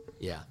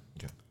 Yeah.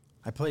 Okay.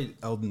 I played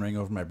Elden Ring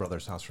over my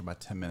brother's house for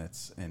about 10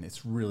 minutes, and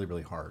it's really,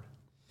 really hard.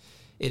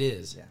 It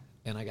is. Yeah.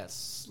 And I got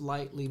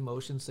slightly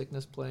motion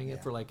sickness playing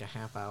it for like a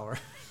half hour.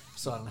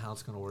 So I don't know how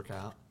it's going to work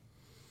out.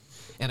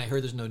 And I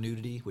heard there's no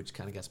nudity, which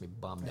kind of gets me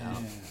bummed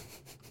out.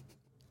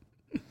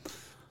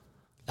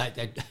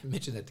 I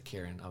mentioned that to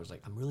Karen. I was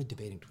like, I'm really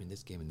debating between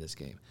this game and this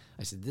game.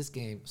 I said, this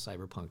game,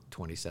 Cyberpunk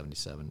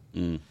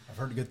 2077. I've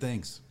heard good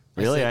things.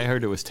 Really? said- I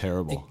heard it was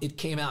terrible. It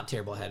came out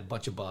terrible. It had a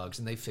bunch of bugs,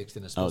 and they fixed it.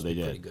 And it's supposed Oh, to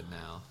be they pretty did. good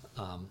now.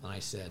 And I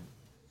said,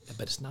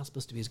 but it's not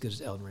supposed to be as good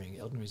as Elden Ring.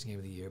 Elden Ring's game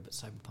of the year, but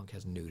Cyberpunk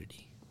has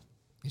nudity.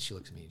 And she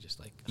looks at me just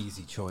like,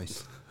 Easy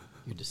choice.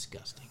 you're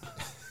disgusting.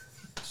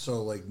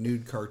 So, like,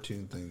 nude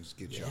cartoon things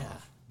get you Yeah.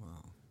 off. Wow.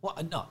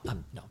 Well,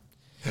 no.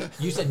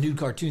 You said nude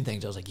cartoon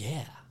things. I was like,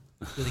 yeah.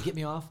 Did they get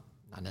me off?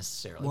 Not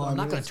necessarily. Well, I'm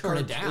not I mean, going it's to turn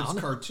it down.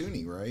 It's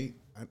cartoony, right?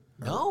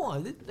 No,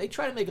 they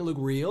try to make it look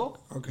real.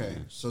 Okay,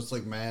 so it's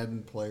like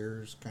Madden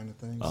players kind of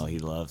thing. Oh, he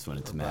loves when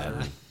it's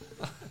mad.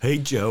 Hey,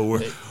 Joe,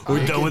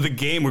 we're done with the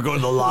game. We're going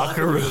to the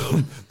locker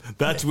room.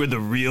 That's where the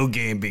real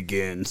game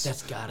begins.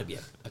 That's got to be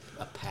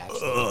a patch.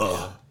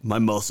 My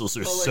muscles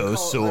are Oh, like so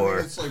sore.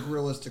 it's like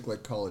realistic,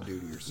 like Call of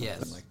Duty or something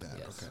Yes, like that.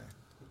 yes. Okay.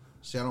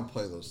 See, I don't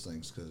play those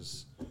things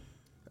because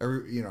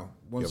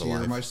once have a a year,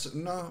 life? my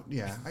son,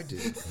 I do,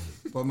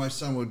 but my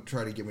son would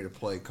try to get me to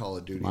play Call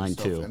of Duty Mine and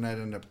stuff, too. and I'd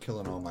end up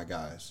killing all my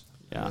guys.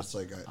 Yeah. And it's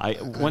like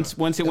Once it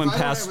if went I don't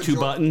past have a two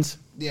buttons,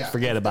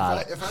 forget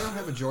about it. If I don't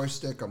have a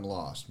joystick, I'm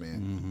lost,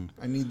 man.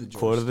 I need the joystick.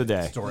 Quote of the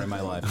day. Story of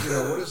my life.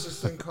 What is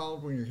this thing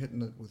called when you're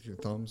hitting it with your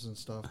thumbs and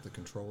stuff? The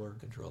controller.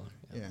 Controller.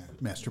 Yeah.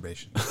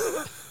 Masturbation.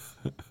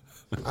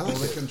 Oh,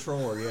 the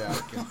controller. Yeah,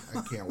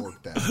 I can't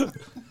work that.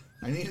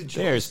 I need a joystick.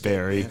 There's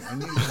Barry. man. I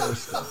need a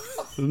joystick.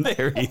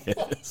 There he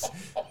is.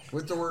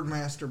 With the word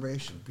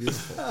masturbation.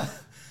 Beautiful.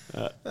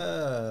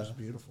 It's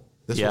beautiful.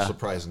 This Yeah. will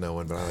surprise no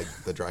one, but I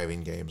like the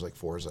driving games like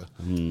Forza.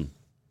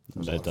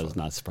 That does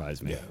not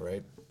surprise me. Yeah,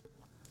 right?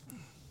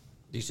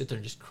 Do you sit there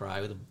and just cry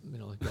with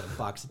got a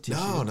box of tissue?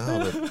 No,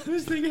 but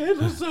This thing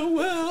handles so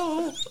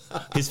well.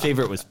 His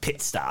favorite was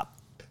Pit Stop.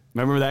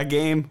 Remember that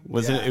game?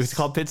 Wasn't it? It was Yes.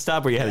 called Pit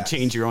Stop, where you had to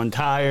change your own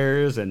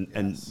tires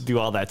and do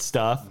all that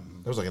stuff.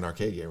 that was like an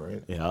arcade game,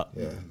 right? Yeah.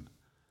 Yeah.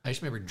 I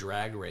just remember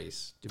Drag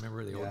Race. Do you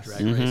remember the old Yes.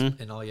 Drag Race?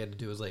 And all you had to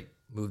do was like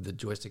move the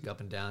joystick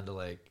up and down to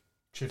like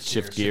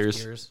Shift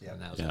gears.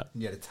 and that was Yeah. it.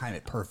 You had to time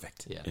it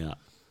perfect. Yeah. Yeah.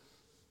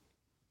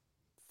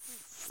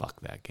 Fuck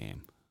that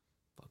game.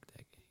 Fuck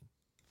that game.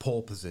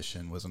 Pole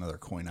Position was another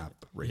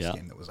coin-op race Yeah.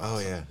 game that was Oh,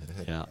 awesome. yeah.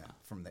 Yeah.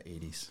 From the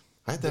 80s.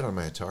 I had that on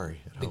my Atari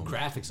at The home.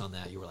 graphics on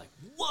that, you were like,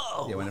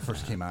 whoa. Yeah, when it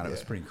first came out, it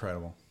was pretty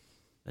incredible.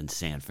 Then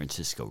San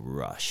Francisco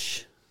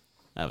Rush.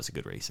 That was a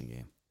good racing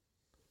game.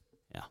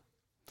 Yeah.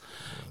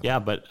 Yeah,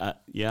 but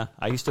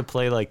I used to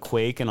play like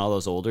Quake and all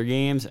those older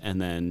games,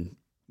 and then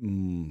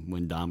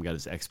when Dom got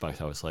his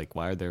Xbox, I was like,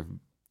 why are there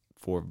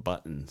 4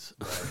 buttons?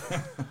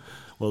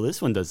 Well,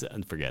 this one does.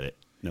 Forget it.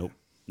 Nope,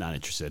 not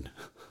interested.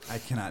 I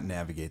cannot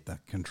navigate the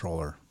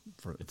controller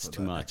for. It's for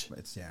too much.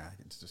 It's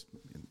just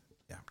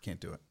can't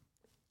do it.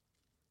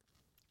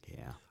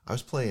 Yeah. I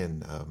was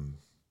playing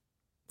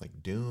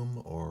like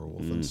Doom or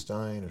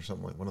Wolfenstein or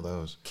something like one of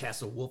those.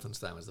 Castle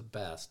Wolfenstein was the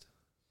best.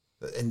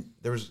 And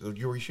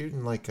you were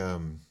shooting like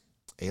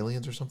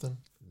aliens or something?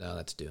 No,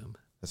 that's Doom.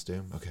 That's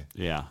Doom? Okay.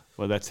 Yeah.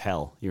 Well, that's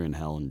hell. You're in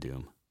hell in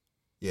Doom.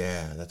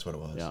 Yeah, that's what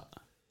it was. Yeah.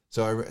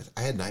 So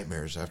I had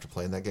nightmares after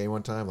playing that game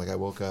one time. Like I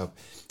woke up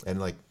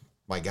and like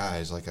my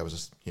guys, like I was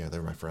just, they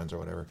were my friends or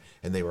whatever,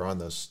 and they were on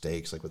those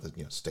stakes, like with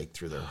a stake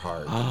through their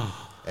heart.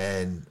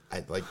 And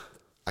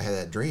I had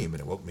that dream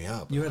and it woke me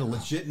up. You had a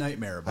legit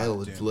nightmare about I had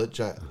it.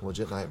 a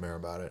legit nightmare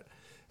about it,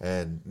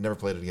 and never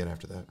played it again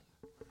after that.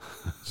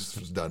 Just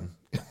was done.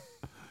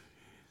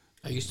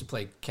 I used to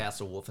play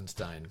Castle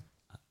Wolfenstein.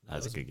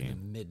 That's a good In game.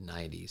 the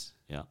mid-90s.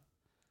 Yeah.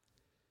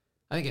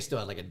 I think I still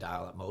had like a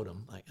dial-up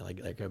modem, like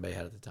everybody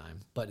had at the time.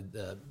 But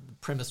the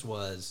premise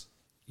was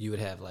you would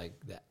have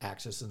like the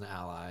Axis and the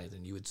Allies,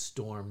 and you would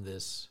storm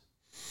this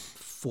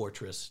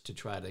fortress to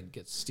try to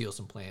steal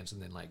some plants,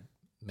 and then like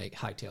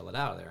hightail it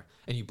out of there.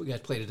 And you guys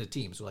played as a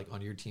team, so like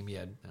on your team you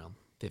had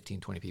 15,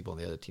 20 people,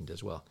 and the other team did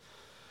as well.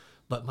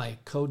 But my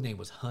code name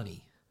was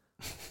Honey.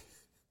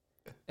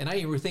 And I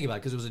didn't really think about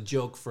it because it was a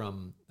joke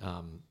from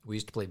we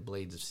used to play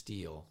Blades of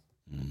Steel.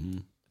 Mm-hmm.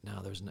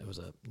 Now it was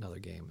another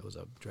game. It was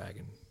a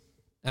dragon.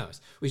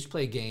 Anyways, we used to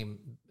play a game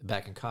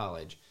back in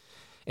college,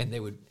 and they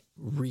would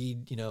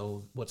read,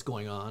 what's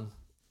going on,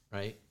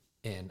 right?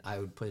 And I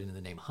would put in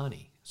the name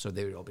Honey. So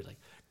they would all be like,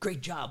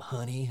 "Great job,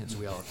 Honey." And so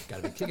we all got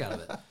a big kick out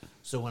of it.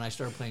 So when I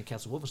started playing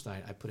Castle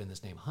Wolfenstein, I put in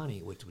this name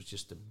Honey, which was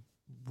just the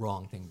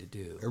wrong thing to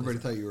do. Everybody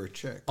thought you were a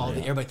chick.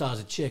 Everybody thought I was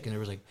a chick, and they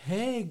was like,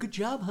 "Hey, good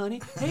job,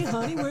 Honey. Hey,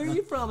 Honey, where are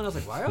you from?" And I was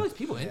like, "Why are all these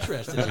people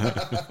interested in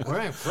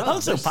where I'm from?" Oh,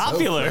 so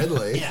popular.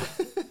 Friendly. Yeah.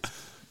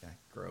 Yeah,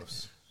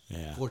 gross.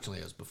 Yeah. Fortunately,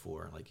 it was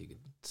before, like you could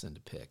send a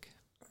pic.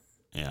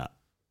 Yeah.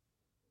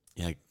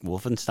 Yeah.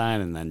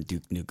 Wolfenstein and then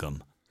Duke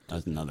Nukem. That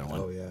was another one.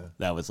 Oh, yeah.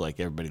 That was like,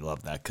 everybody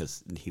loved that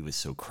because he was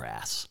so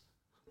crass.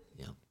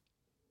 Yeah.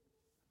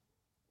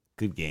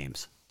 Good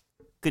games.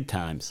 Good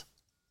times.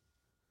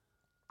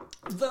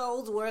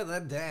 Those were the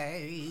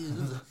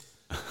days.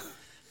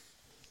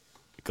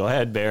 Go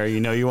ahead, Barry. You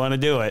know you want to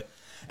do it.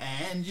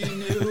 And you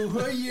knew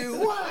who you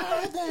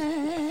were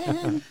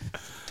then.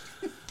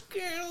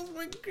 Girls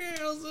were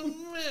girls and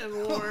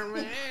men were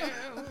men.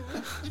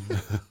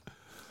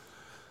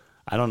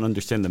 I don't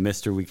understand the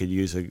mister. We could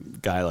use a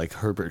guy like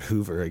Herbert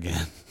Hoover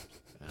again.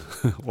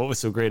 What was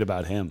so great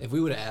about him? If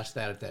we would have asked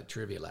that at that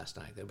trivia last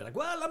night, they'd be like,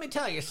 "Well, let me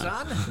tell you,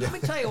 son. Let me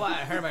tell you why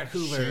Herbert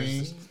Hoover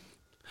is."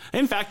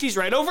 In fact, he's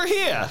right over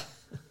here.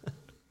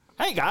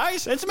 Hey,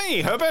 guys, it's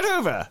me, Herbert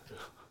Hoover.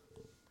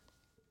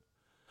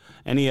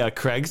 Any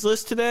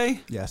Craigslist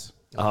today? Yes.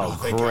 Oh,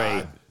 thank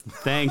great. God.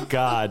 Thank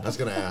God. I was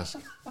going to ask.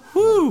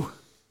 Woo.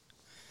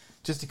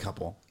 Just a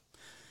couple.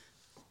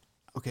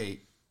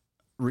 Okay.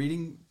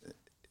 Reading,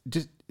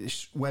 just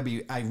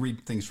Webby, I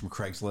read things from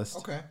Craigslist.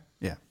 Okay.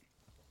 Yeah.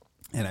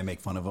 And I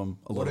make fun of them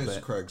a What little is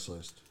bit.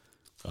 Craigslist?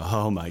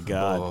 Oh, my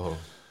God. Oh,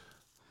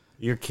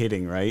 You're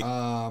kidding, right?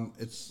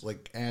 It's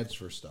like ads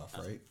for stuff,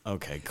 right?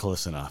 Okay,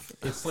 close enough.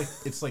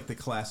 It's like the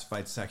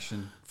classified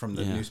section from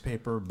the Yeah.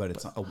 newspaper, but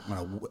it's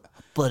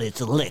But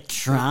it's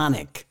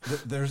electronic.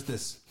 there's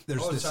this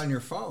It's on your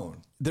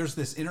phone. there's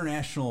this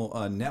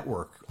international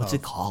network. What's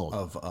it called?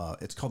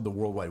 It's called the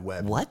World Wide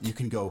Web. What? You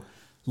can go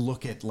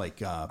look at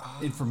like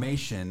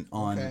information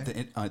on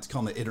okay. it's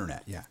called the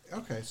internet. Yeah.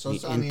 Okay, so The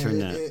it's on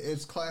internet.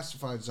 it's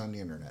classified as on the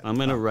internet. I'm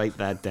going to write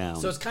that down.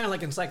 So it's kind of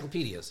like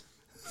encyclopedias.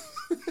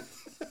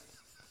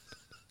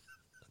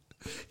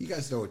 You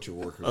guys know what you're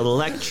working with.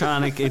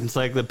 Electronic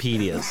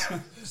encyclopedias.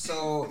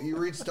 So you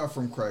read stuff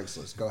from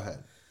Craigslist. Go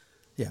ahead.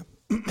 Yeah.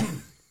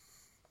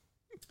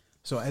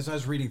 So as I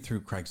was reading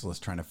through Craigslist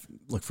trying to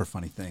look for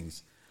funny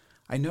things,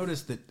 I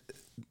noticed that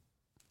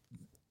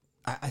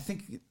I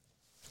think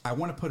I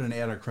want to put an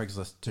ad on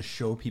Craigslist to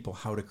show people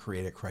how to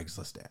create a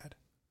Craigslist ad.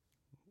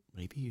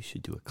 Maybe you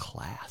should do a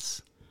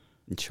class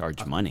and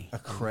charge money. A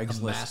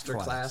Craigslist Master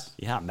class.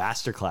 Yeah,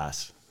 master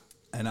class.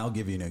 And I'll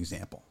give you an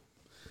example.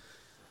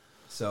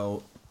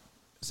 So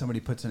somebody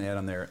puts an ad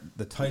on there.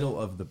 The title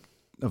of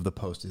the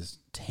post is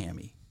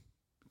Tammy.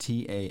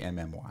 Tammy,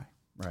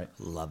 right?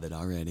 Love it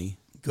already.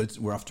 Good.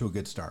 We're off to a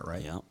good start,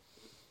 right? Yeah.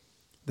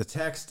 The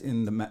text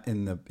in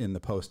the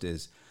post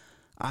is,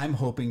 "I'm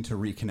hoping to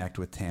reconnect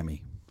with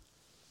Tammy."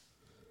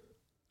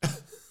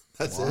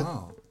 that's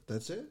Wow,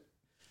 that's it.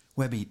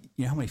 Webby,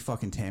 you know how many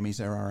fucking Tammys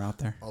there are out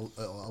there? A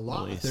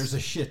lot. Least. There's a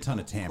shit ton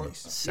of Tammys.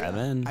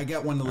 7. I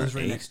got one that lives Or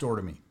right 8. next door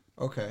to me.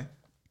 Okay.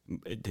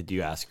 Did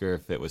you ask her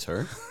if it was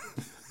her?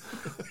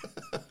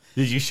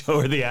 Did you show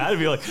her the ad and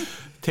be like,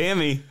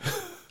 Tammy?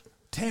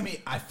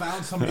 Tammy, I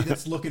found somebody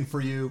that's looking for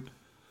you.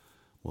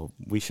 Well,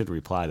 we should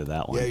reply to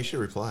that it. one. Yeah, you should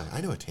reply. I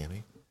know a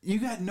Tammy. You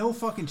got no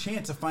fucking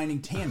chance of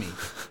finding Tammy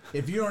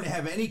if you don't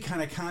have any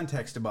kind of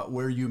context about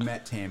where you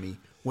met Tammy.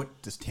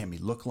 What does Tammy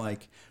look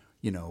like?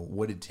 You know,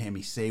 what did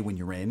Tammy say when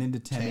you ran into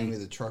Tammy? Tammy,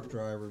 the truck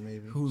driver,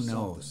 maybe. Who Something,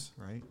 knows?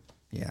 right?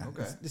 Yeah.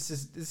 Okay. This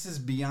is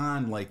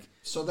beyond like.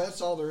 So that's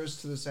all there is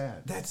to this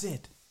ad. That's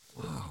it.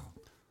 Wow.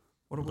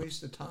 What a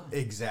waste of time.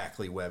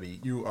 Exactly,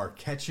 Webby. You are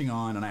catching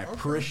on, and I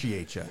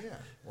appreciate you. Yeah.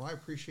 Well, I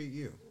appreciate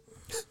you.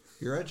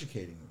 You're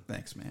educating me.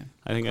 Thanks, man.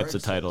 I think that's the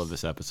title of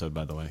this episode,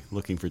 by the way.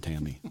 Looking for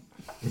Tammy.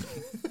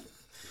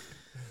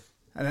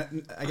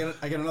 And I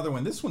got another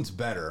one. This one's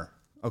better.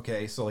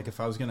 Okay, so like if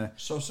I was gonna,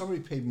 So if somebody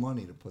paid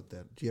money to put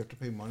that, do you have to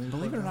pay money? To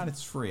believe put it or that? not,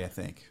 it's free. I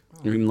think.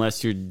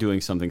 Unless you're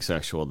doing something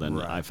sexual, then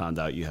Right. I found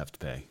out you have to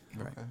pay.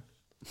 Right. Okay.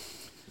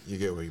 You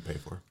get what you pay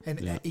for. And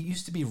it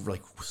used to be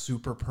like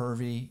super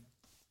pervy.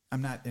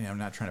 I'm not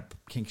trying to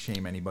kink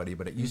shame anybody,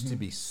 but it used to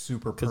be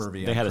super 'Cause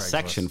pervy. they on had a Craigslist.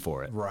 section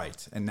for it.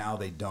 right? And now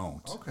they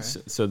don't. Okay.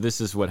 So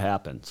this is what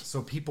happens.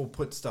 So people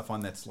put stuff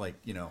on that's like,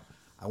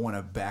 I want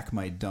to back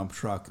my dump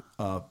truck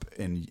up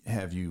and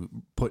have you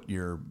put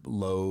your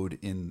load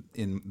in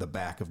the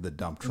back of the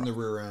dump In truck. the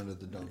rear end of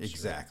the dumpster.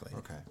 Exactly.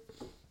 Okay.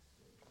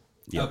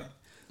 Yep. Okay.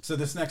 So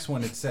this next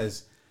one, it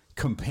says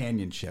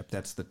companionship.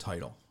 That's the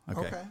title.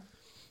 Okay. Okay.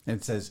 And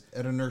it says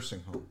At a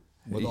nursing home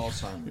with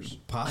Alzheimer's.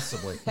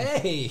 possibly.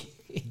 Hey,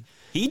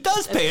 He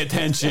does pay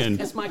attention.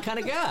 that's my kind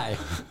of guy.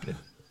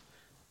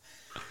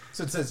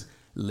 So it says,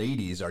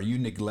 ladies, are you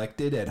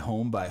neglected at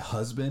home by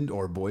husband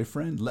or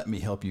boyfriend? Let me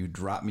help you.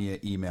 Drop me an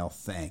email.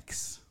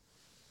 Thanks.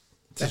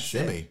 It's a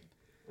shimmy.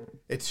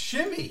 It's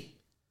Shimmy.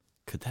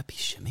 Could that be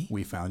Shimmy?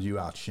 We found you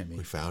out, Shimmy.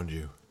 We found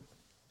you.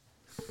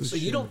 So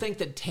you don't think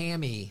that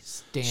Tammy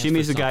stands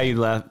Shimmy's for the guy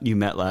something? you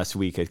met last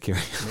week at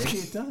karaoke. Maybe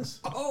it does.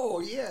 Oh,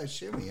 yeah,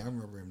 Shimmy. I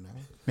remember him now.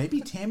 Maybe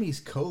Tammy's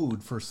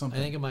code for I something.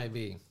 think it might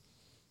be.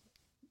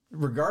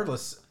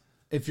 Regardless,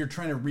 if you're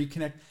trying to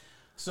reconnect.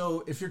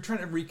 So if you're trying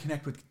to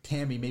reconnect with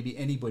Tammy, maybe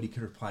anybody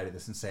could reply to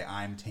this and say,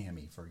 I'm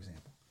Tammy, for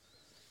example.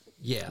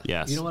 Yeah.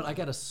 Yes. You know what? I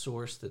got a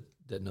source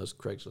that knows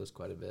Craigslist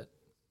quite a bit.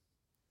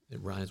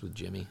 It rhymes with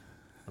Jimmy.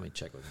 Let me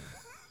check with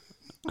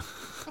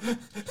him.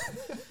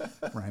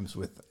 Rhymes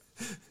with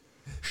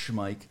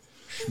Schmike,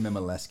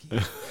 Schmimaleski.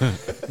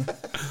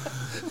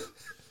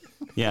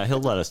 Yeah, he'll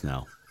let us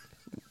know.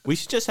 We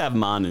should just have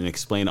him on and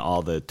explain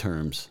all the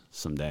terms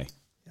someday.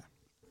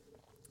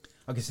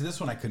 Okay, so this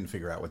one I couldn't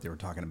figure out what they were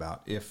talking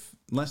about.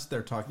 Unless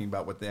they're talking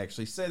about what they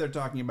actually say they're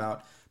talking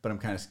about, but I'm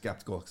kind of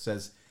skeptical. It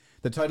says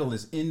the title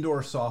is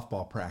Indoor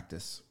Softball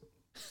Practice.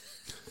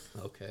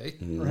 Okay.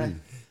 Right.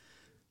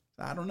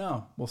 I don't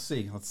know. We'll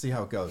see. Let's see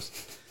how it goes.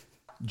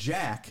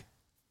 Jack,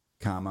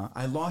 comma,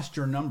 I lost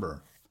your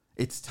number.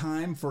 It's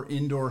time for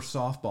indoor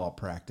softball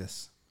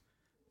practice.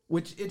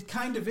 Which it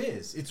kind of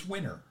is. It's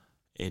winter.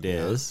 It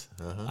is.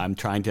 I'm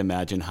trying to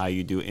imagine how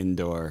you do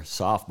indoor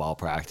softball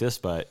practice,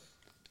 but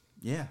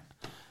Yeah.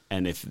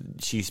 and if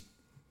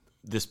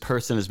this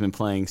person has been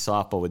playing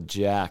softball with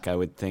Jack, I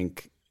would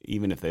think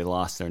even if they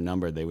lost their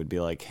number, they would be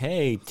like,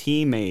 "Hey,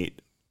 teammate,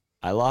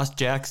 I lost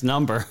Jack's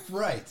number."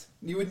 Right.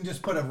 You wouldn't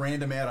just put a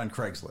random ad on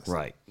Craigslist.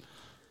 Right.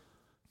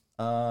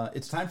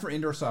 It's time for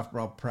indoor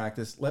softball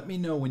practice. Let me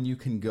know when you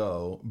can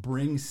go.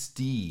 Bring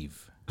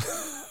Steve.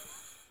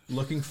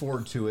 Looking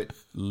forward to it,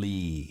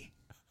 Lee.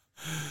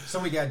 So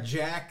we got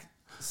Jack,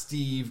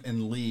 Steve,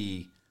 and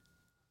Lee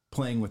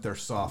playing with their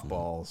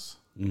softballs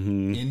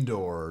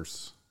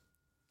indoors.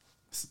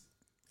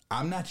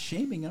 I'm not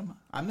shaming them.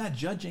 I'm not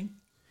judging.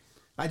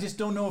 I just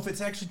don't know if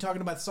it's actually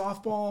talking about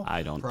softball.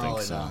 I don't Probably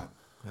think so. not.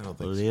 I don't A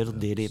think little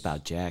ditty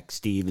about Jack,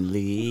 Steve, and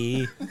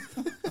Lee.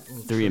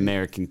 3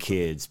 American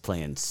kids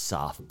playing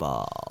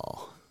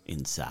softball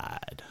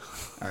inside.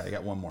 All right, I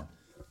got one more.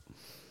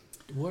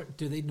 What,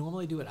 do they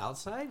normally do it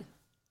outside?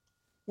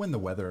 When the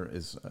weather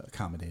is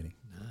accommodating.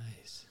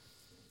 Nice.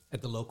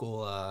 At the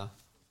local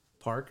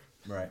park?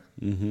 Right.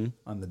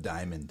 On the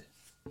diamond.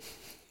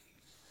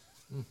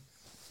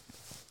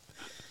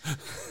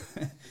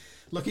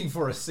 Looking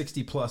for a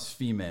 60-plus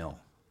female.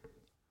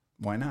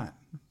 Why not?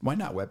 Why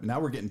not, Webb? Now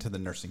we're getting to the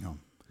nursing home.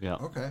 Yeah.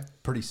 Okay.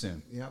 Pretty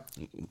soon. Yep.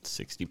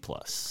 60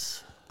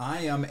 plus. I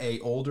am a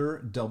older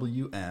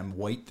WM,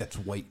 white, that's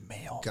white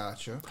male.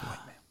 Gotcha.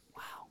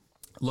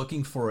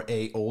 Looking for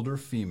a older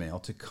female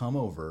to come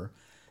over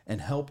and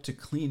help to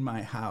clean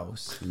my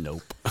house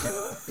Nope.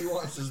 He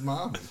wants his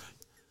mommy.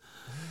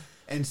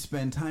 and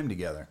spend time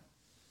together.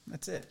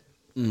 That's it.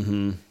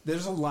 Mm-hmm.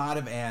 There's a lot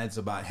of ads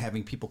about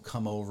having people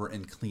come over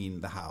and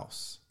clean the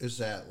house. Is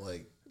that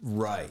like,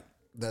 Right.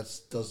 that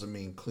doesn't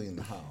mean clean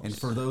the house. And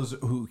for those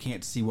who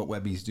can't see what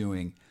Webby's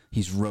doing,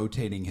 he's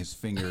rotating his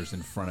fingers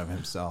in front of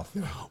himself.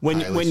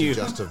 When highly you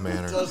suggestive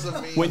manner.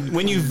 doesn't mean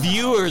when you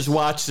viewers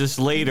watch this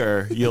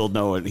later, you'll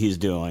know what he's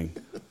doing.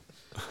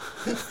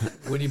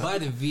 When you buy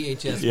the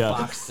VHS Yeah.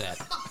 box set.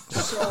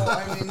 So,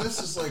 I mean,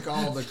 this is like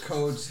all the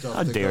code stuff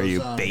How that dare goes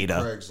you, on beta.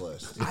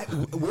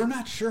 Craigslist. We're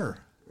not sure.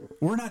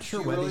 We're not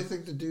sure, Do you Webby. really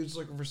think the dude's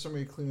looking for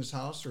somebody to clean his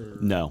house or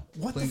No.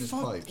 What clean the his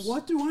fuck? pipes?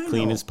 What do I know?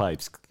 Clean his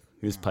pipes.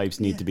 His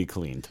pipes need to be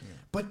cleaned.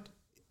 But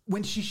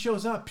when she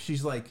shows up,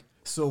 she's like,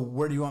 So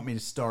where do you want me to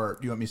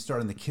start? Do you want me to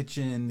start in the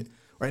kitchen?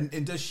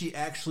 And does she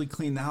actually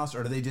clean the house,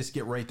 or do they just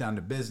get right down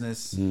to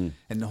business? And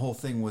the whole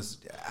thing was,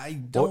 I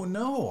don't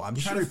know. I'm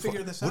trying to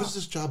figure this out. What does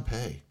this job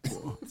pay?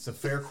 It's a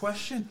fair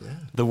question. Yeah.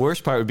 The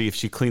worst part would be if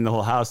she cleaned the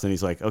whole house, and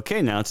he's like,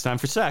 "Okay, now it's time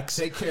for sex."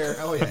 Take care.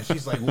 Oh yeah,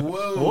 she's like,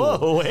 whoa,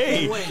 Whoa,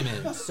 hey. Wait a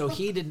minute. So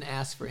he didn't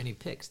ask for any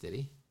picks, did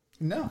he?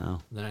 No.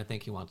 Then I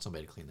think he wants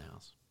somebody to clean the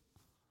house.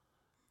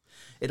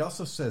 It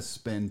also says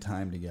spend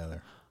time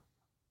together.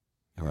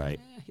 Right.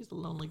 He's a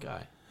lonely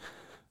guy.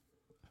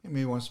 Maybe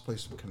he wants to play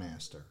some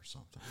canasta or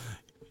something.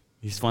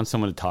 He just wants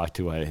someone to talk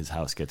to while his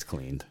house gets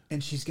cleaned.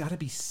 And she's got to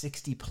be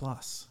 60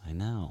 plus. I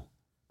know.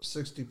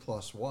 60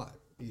 plus what?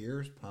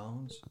 Years,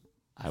 pounds?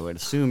 I would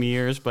assume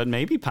years, but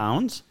maybe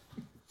pounds.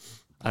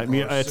 I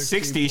mean, at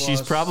 60, she's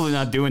plus. probably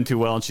not doing too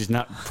well, and she's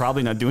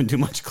probably not doing too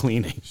much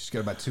cleaning. She's got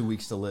about 2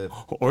 weeks to live.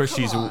 Or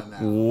she's on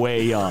now.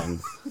 way young.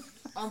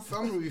 I'm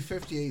going to be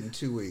 58 in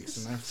 2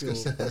 weeks, and I feel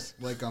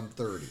like I'm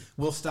 30.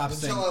 We'll stop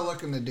saying. Until I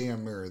look in the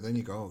damn mirror, then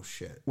you go, oh,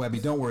 shit. Webby,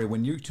 don't worry.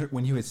 When you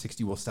hit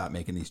 60, we'll stop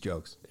making these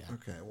jokes.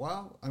 Okay,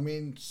 well, I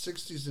mean,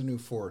 60 is the new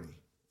 40,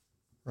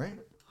 right?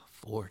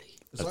 40.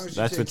 As long as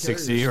you That's take what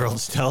care of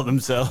 60-years tell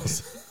themselves.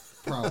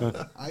 yourself,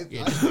 probably. I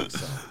think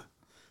so.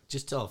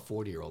 Just tell a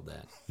 40-year-old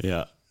that.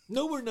 Yeah.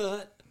 No, we're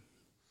not.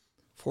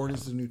 40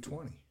 is the new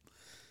 20.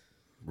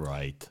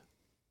 Right.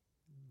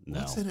 No.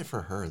 What's in it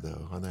for her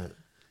though? On that,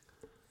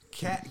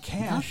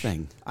 Cash.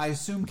 Nothing. I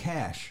assume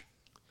cash.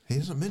 he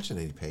doesn't mention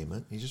any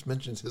payment. He just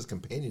mentions his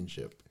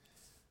companionship.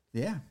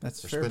 Yeah, that's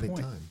a They're fair spending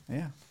point. time.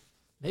 Yeah.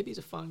 Maybe he's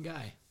a fun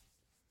guy.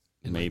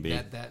 And Maybe.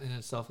 that in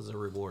itself is a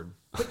reward.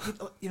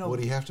 You know, Would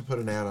he have to put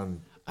an ad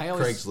on I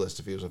always- Craigslist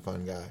if he was a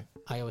fun guy?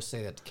 I always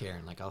say that to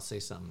Karen. Like, I'll say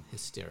something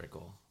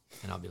hysterical,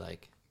 and I'll be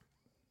like,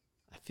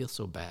 I feel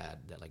so bad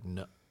that, like,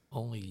 no,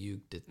 only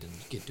you didn't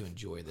get to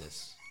enjoy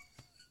this.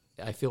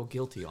 I feel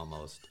guilty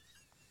almost.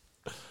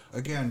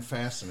 Again,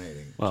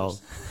 fascinating.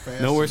 Well,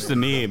 Just no worse than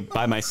fascinating. me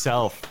by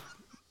myself,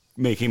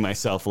 making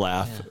myself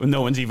laugh. Yeah.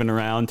 No one's even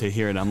around to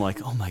hear it. I'm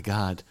like, oh my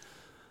God.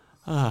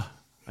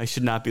 I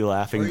should not be Or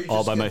laughing you all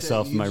just by get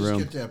myself that, in my you just room.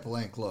 get that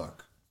blank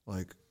look.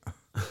 Like,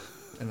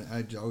 and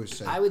I always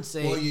say, I would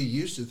say- well, you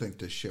used to think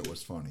this shit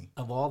was funny,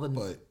 Of all the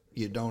but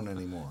you don't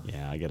anymore.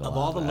 Yeah, I get a of lot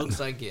all of the that.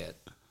 looks I get,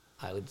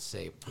 I would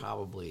say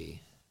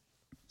probably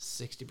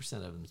 60%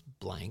 of them is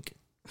blank.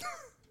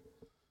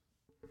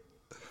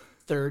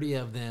 30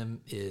 of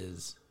them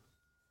is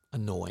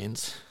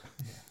annoyance,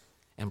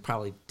 and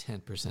probably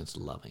 10% is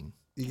loving.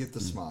 You get the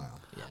smile.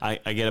 I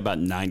get about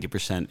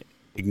 90%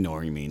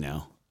 ignoring me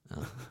now.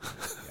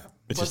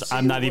 It's But just, see,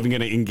 I'm not even what-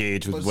 going to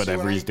engage with But see,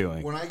 whatever when he's I-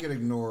 doing. When I get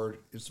ignored,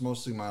 it's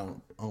mostly my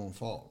own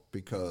fault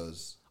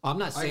because I'm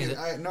not saying that.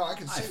 I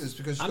can say this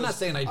because I'm not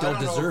saying I don't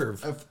know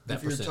deserve if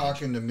that you're percentage.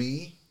 talking to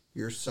me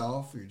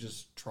yourself, you're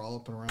just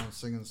trolloping around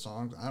singing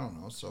songs. I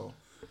don't know, so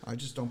I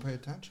just don't pay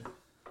attention.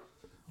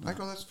 I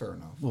go, that's fair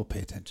enough. we'll pay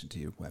attention to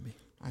you, Webby.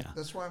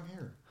 That's why I'm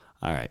here.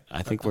 All right.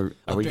 I think we're.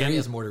 Are we Barry getting?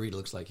 has more to read. It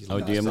looks like he's. Oh,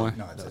 do you have more?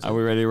 No, it doesn't. Are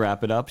we ready to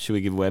wrap it up? Should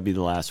we give Webby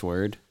the last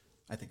word?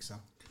 I think so.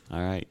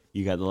 All right.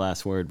 You got the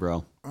last word,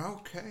 bro.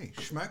 Okay,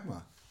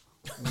 schmegma.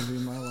 That'll be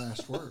my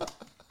last word.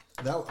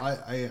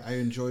 I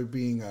enjoyed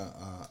being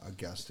a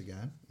guest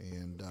again.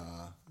 And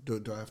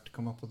do I have to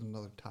come up with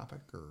another topic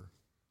or?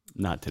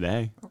 Not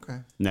today. Okay.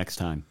 Next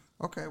time.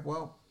 Okay.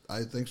 Well,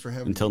 thanks for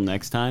having Until me.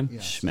 next time,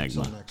 Yes, schmegma.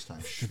 Until next time.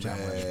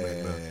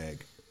 Schmeg.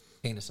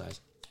 Anus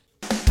size.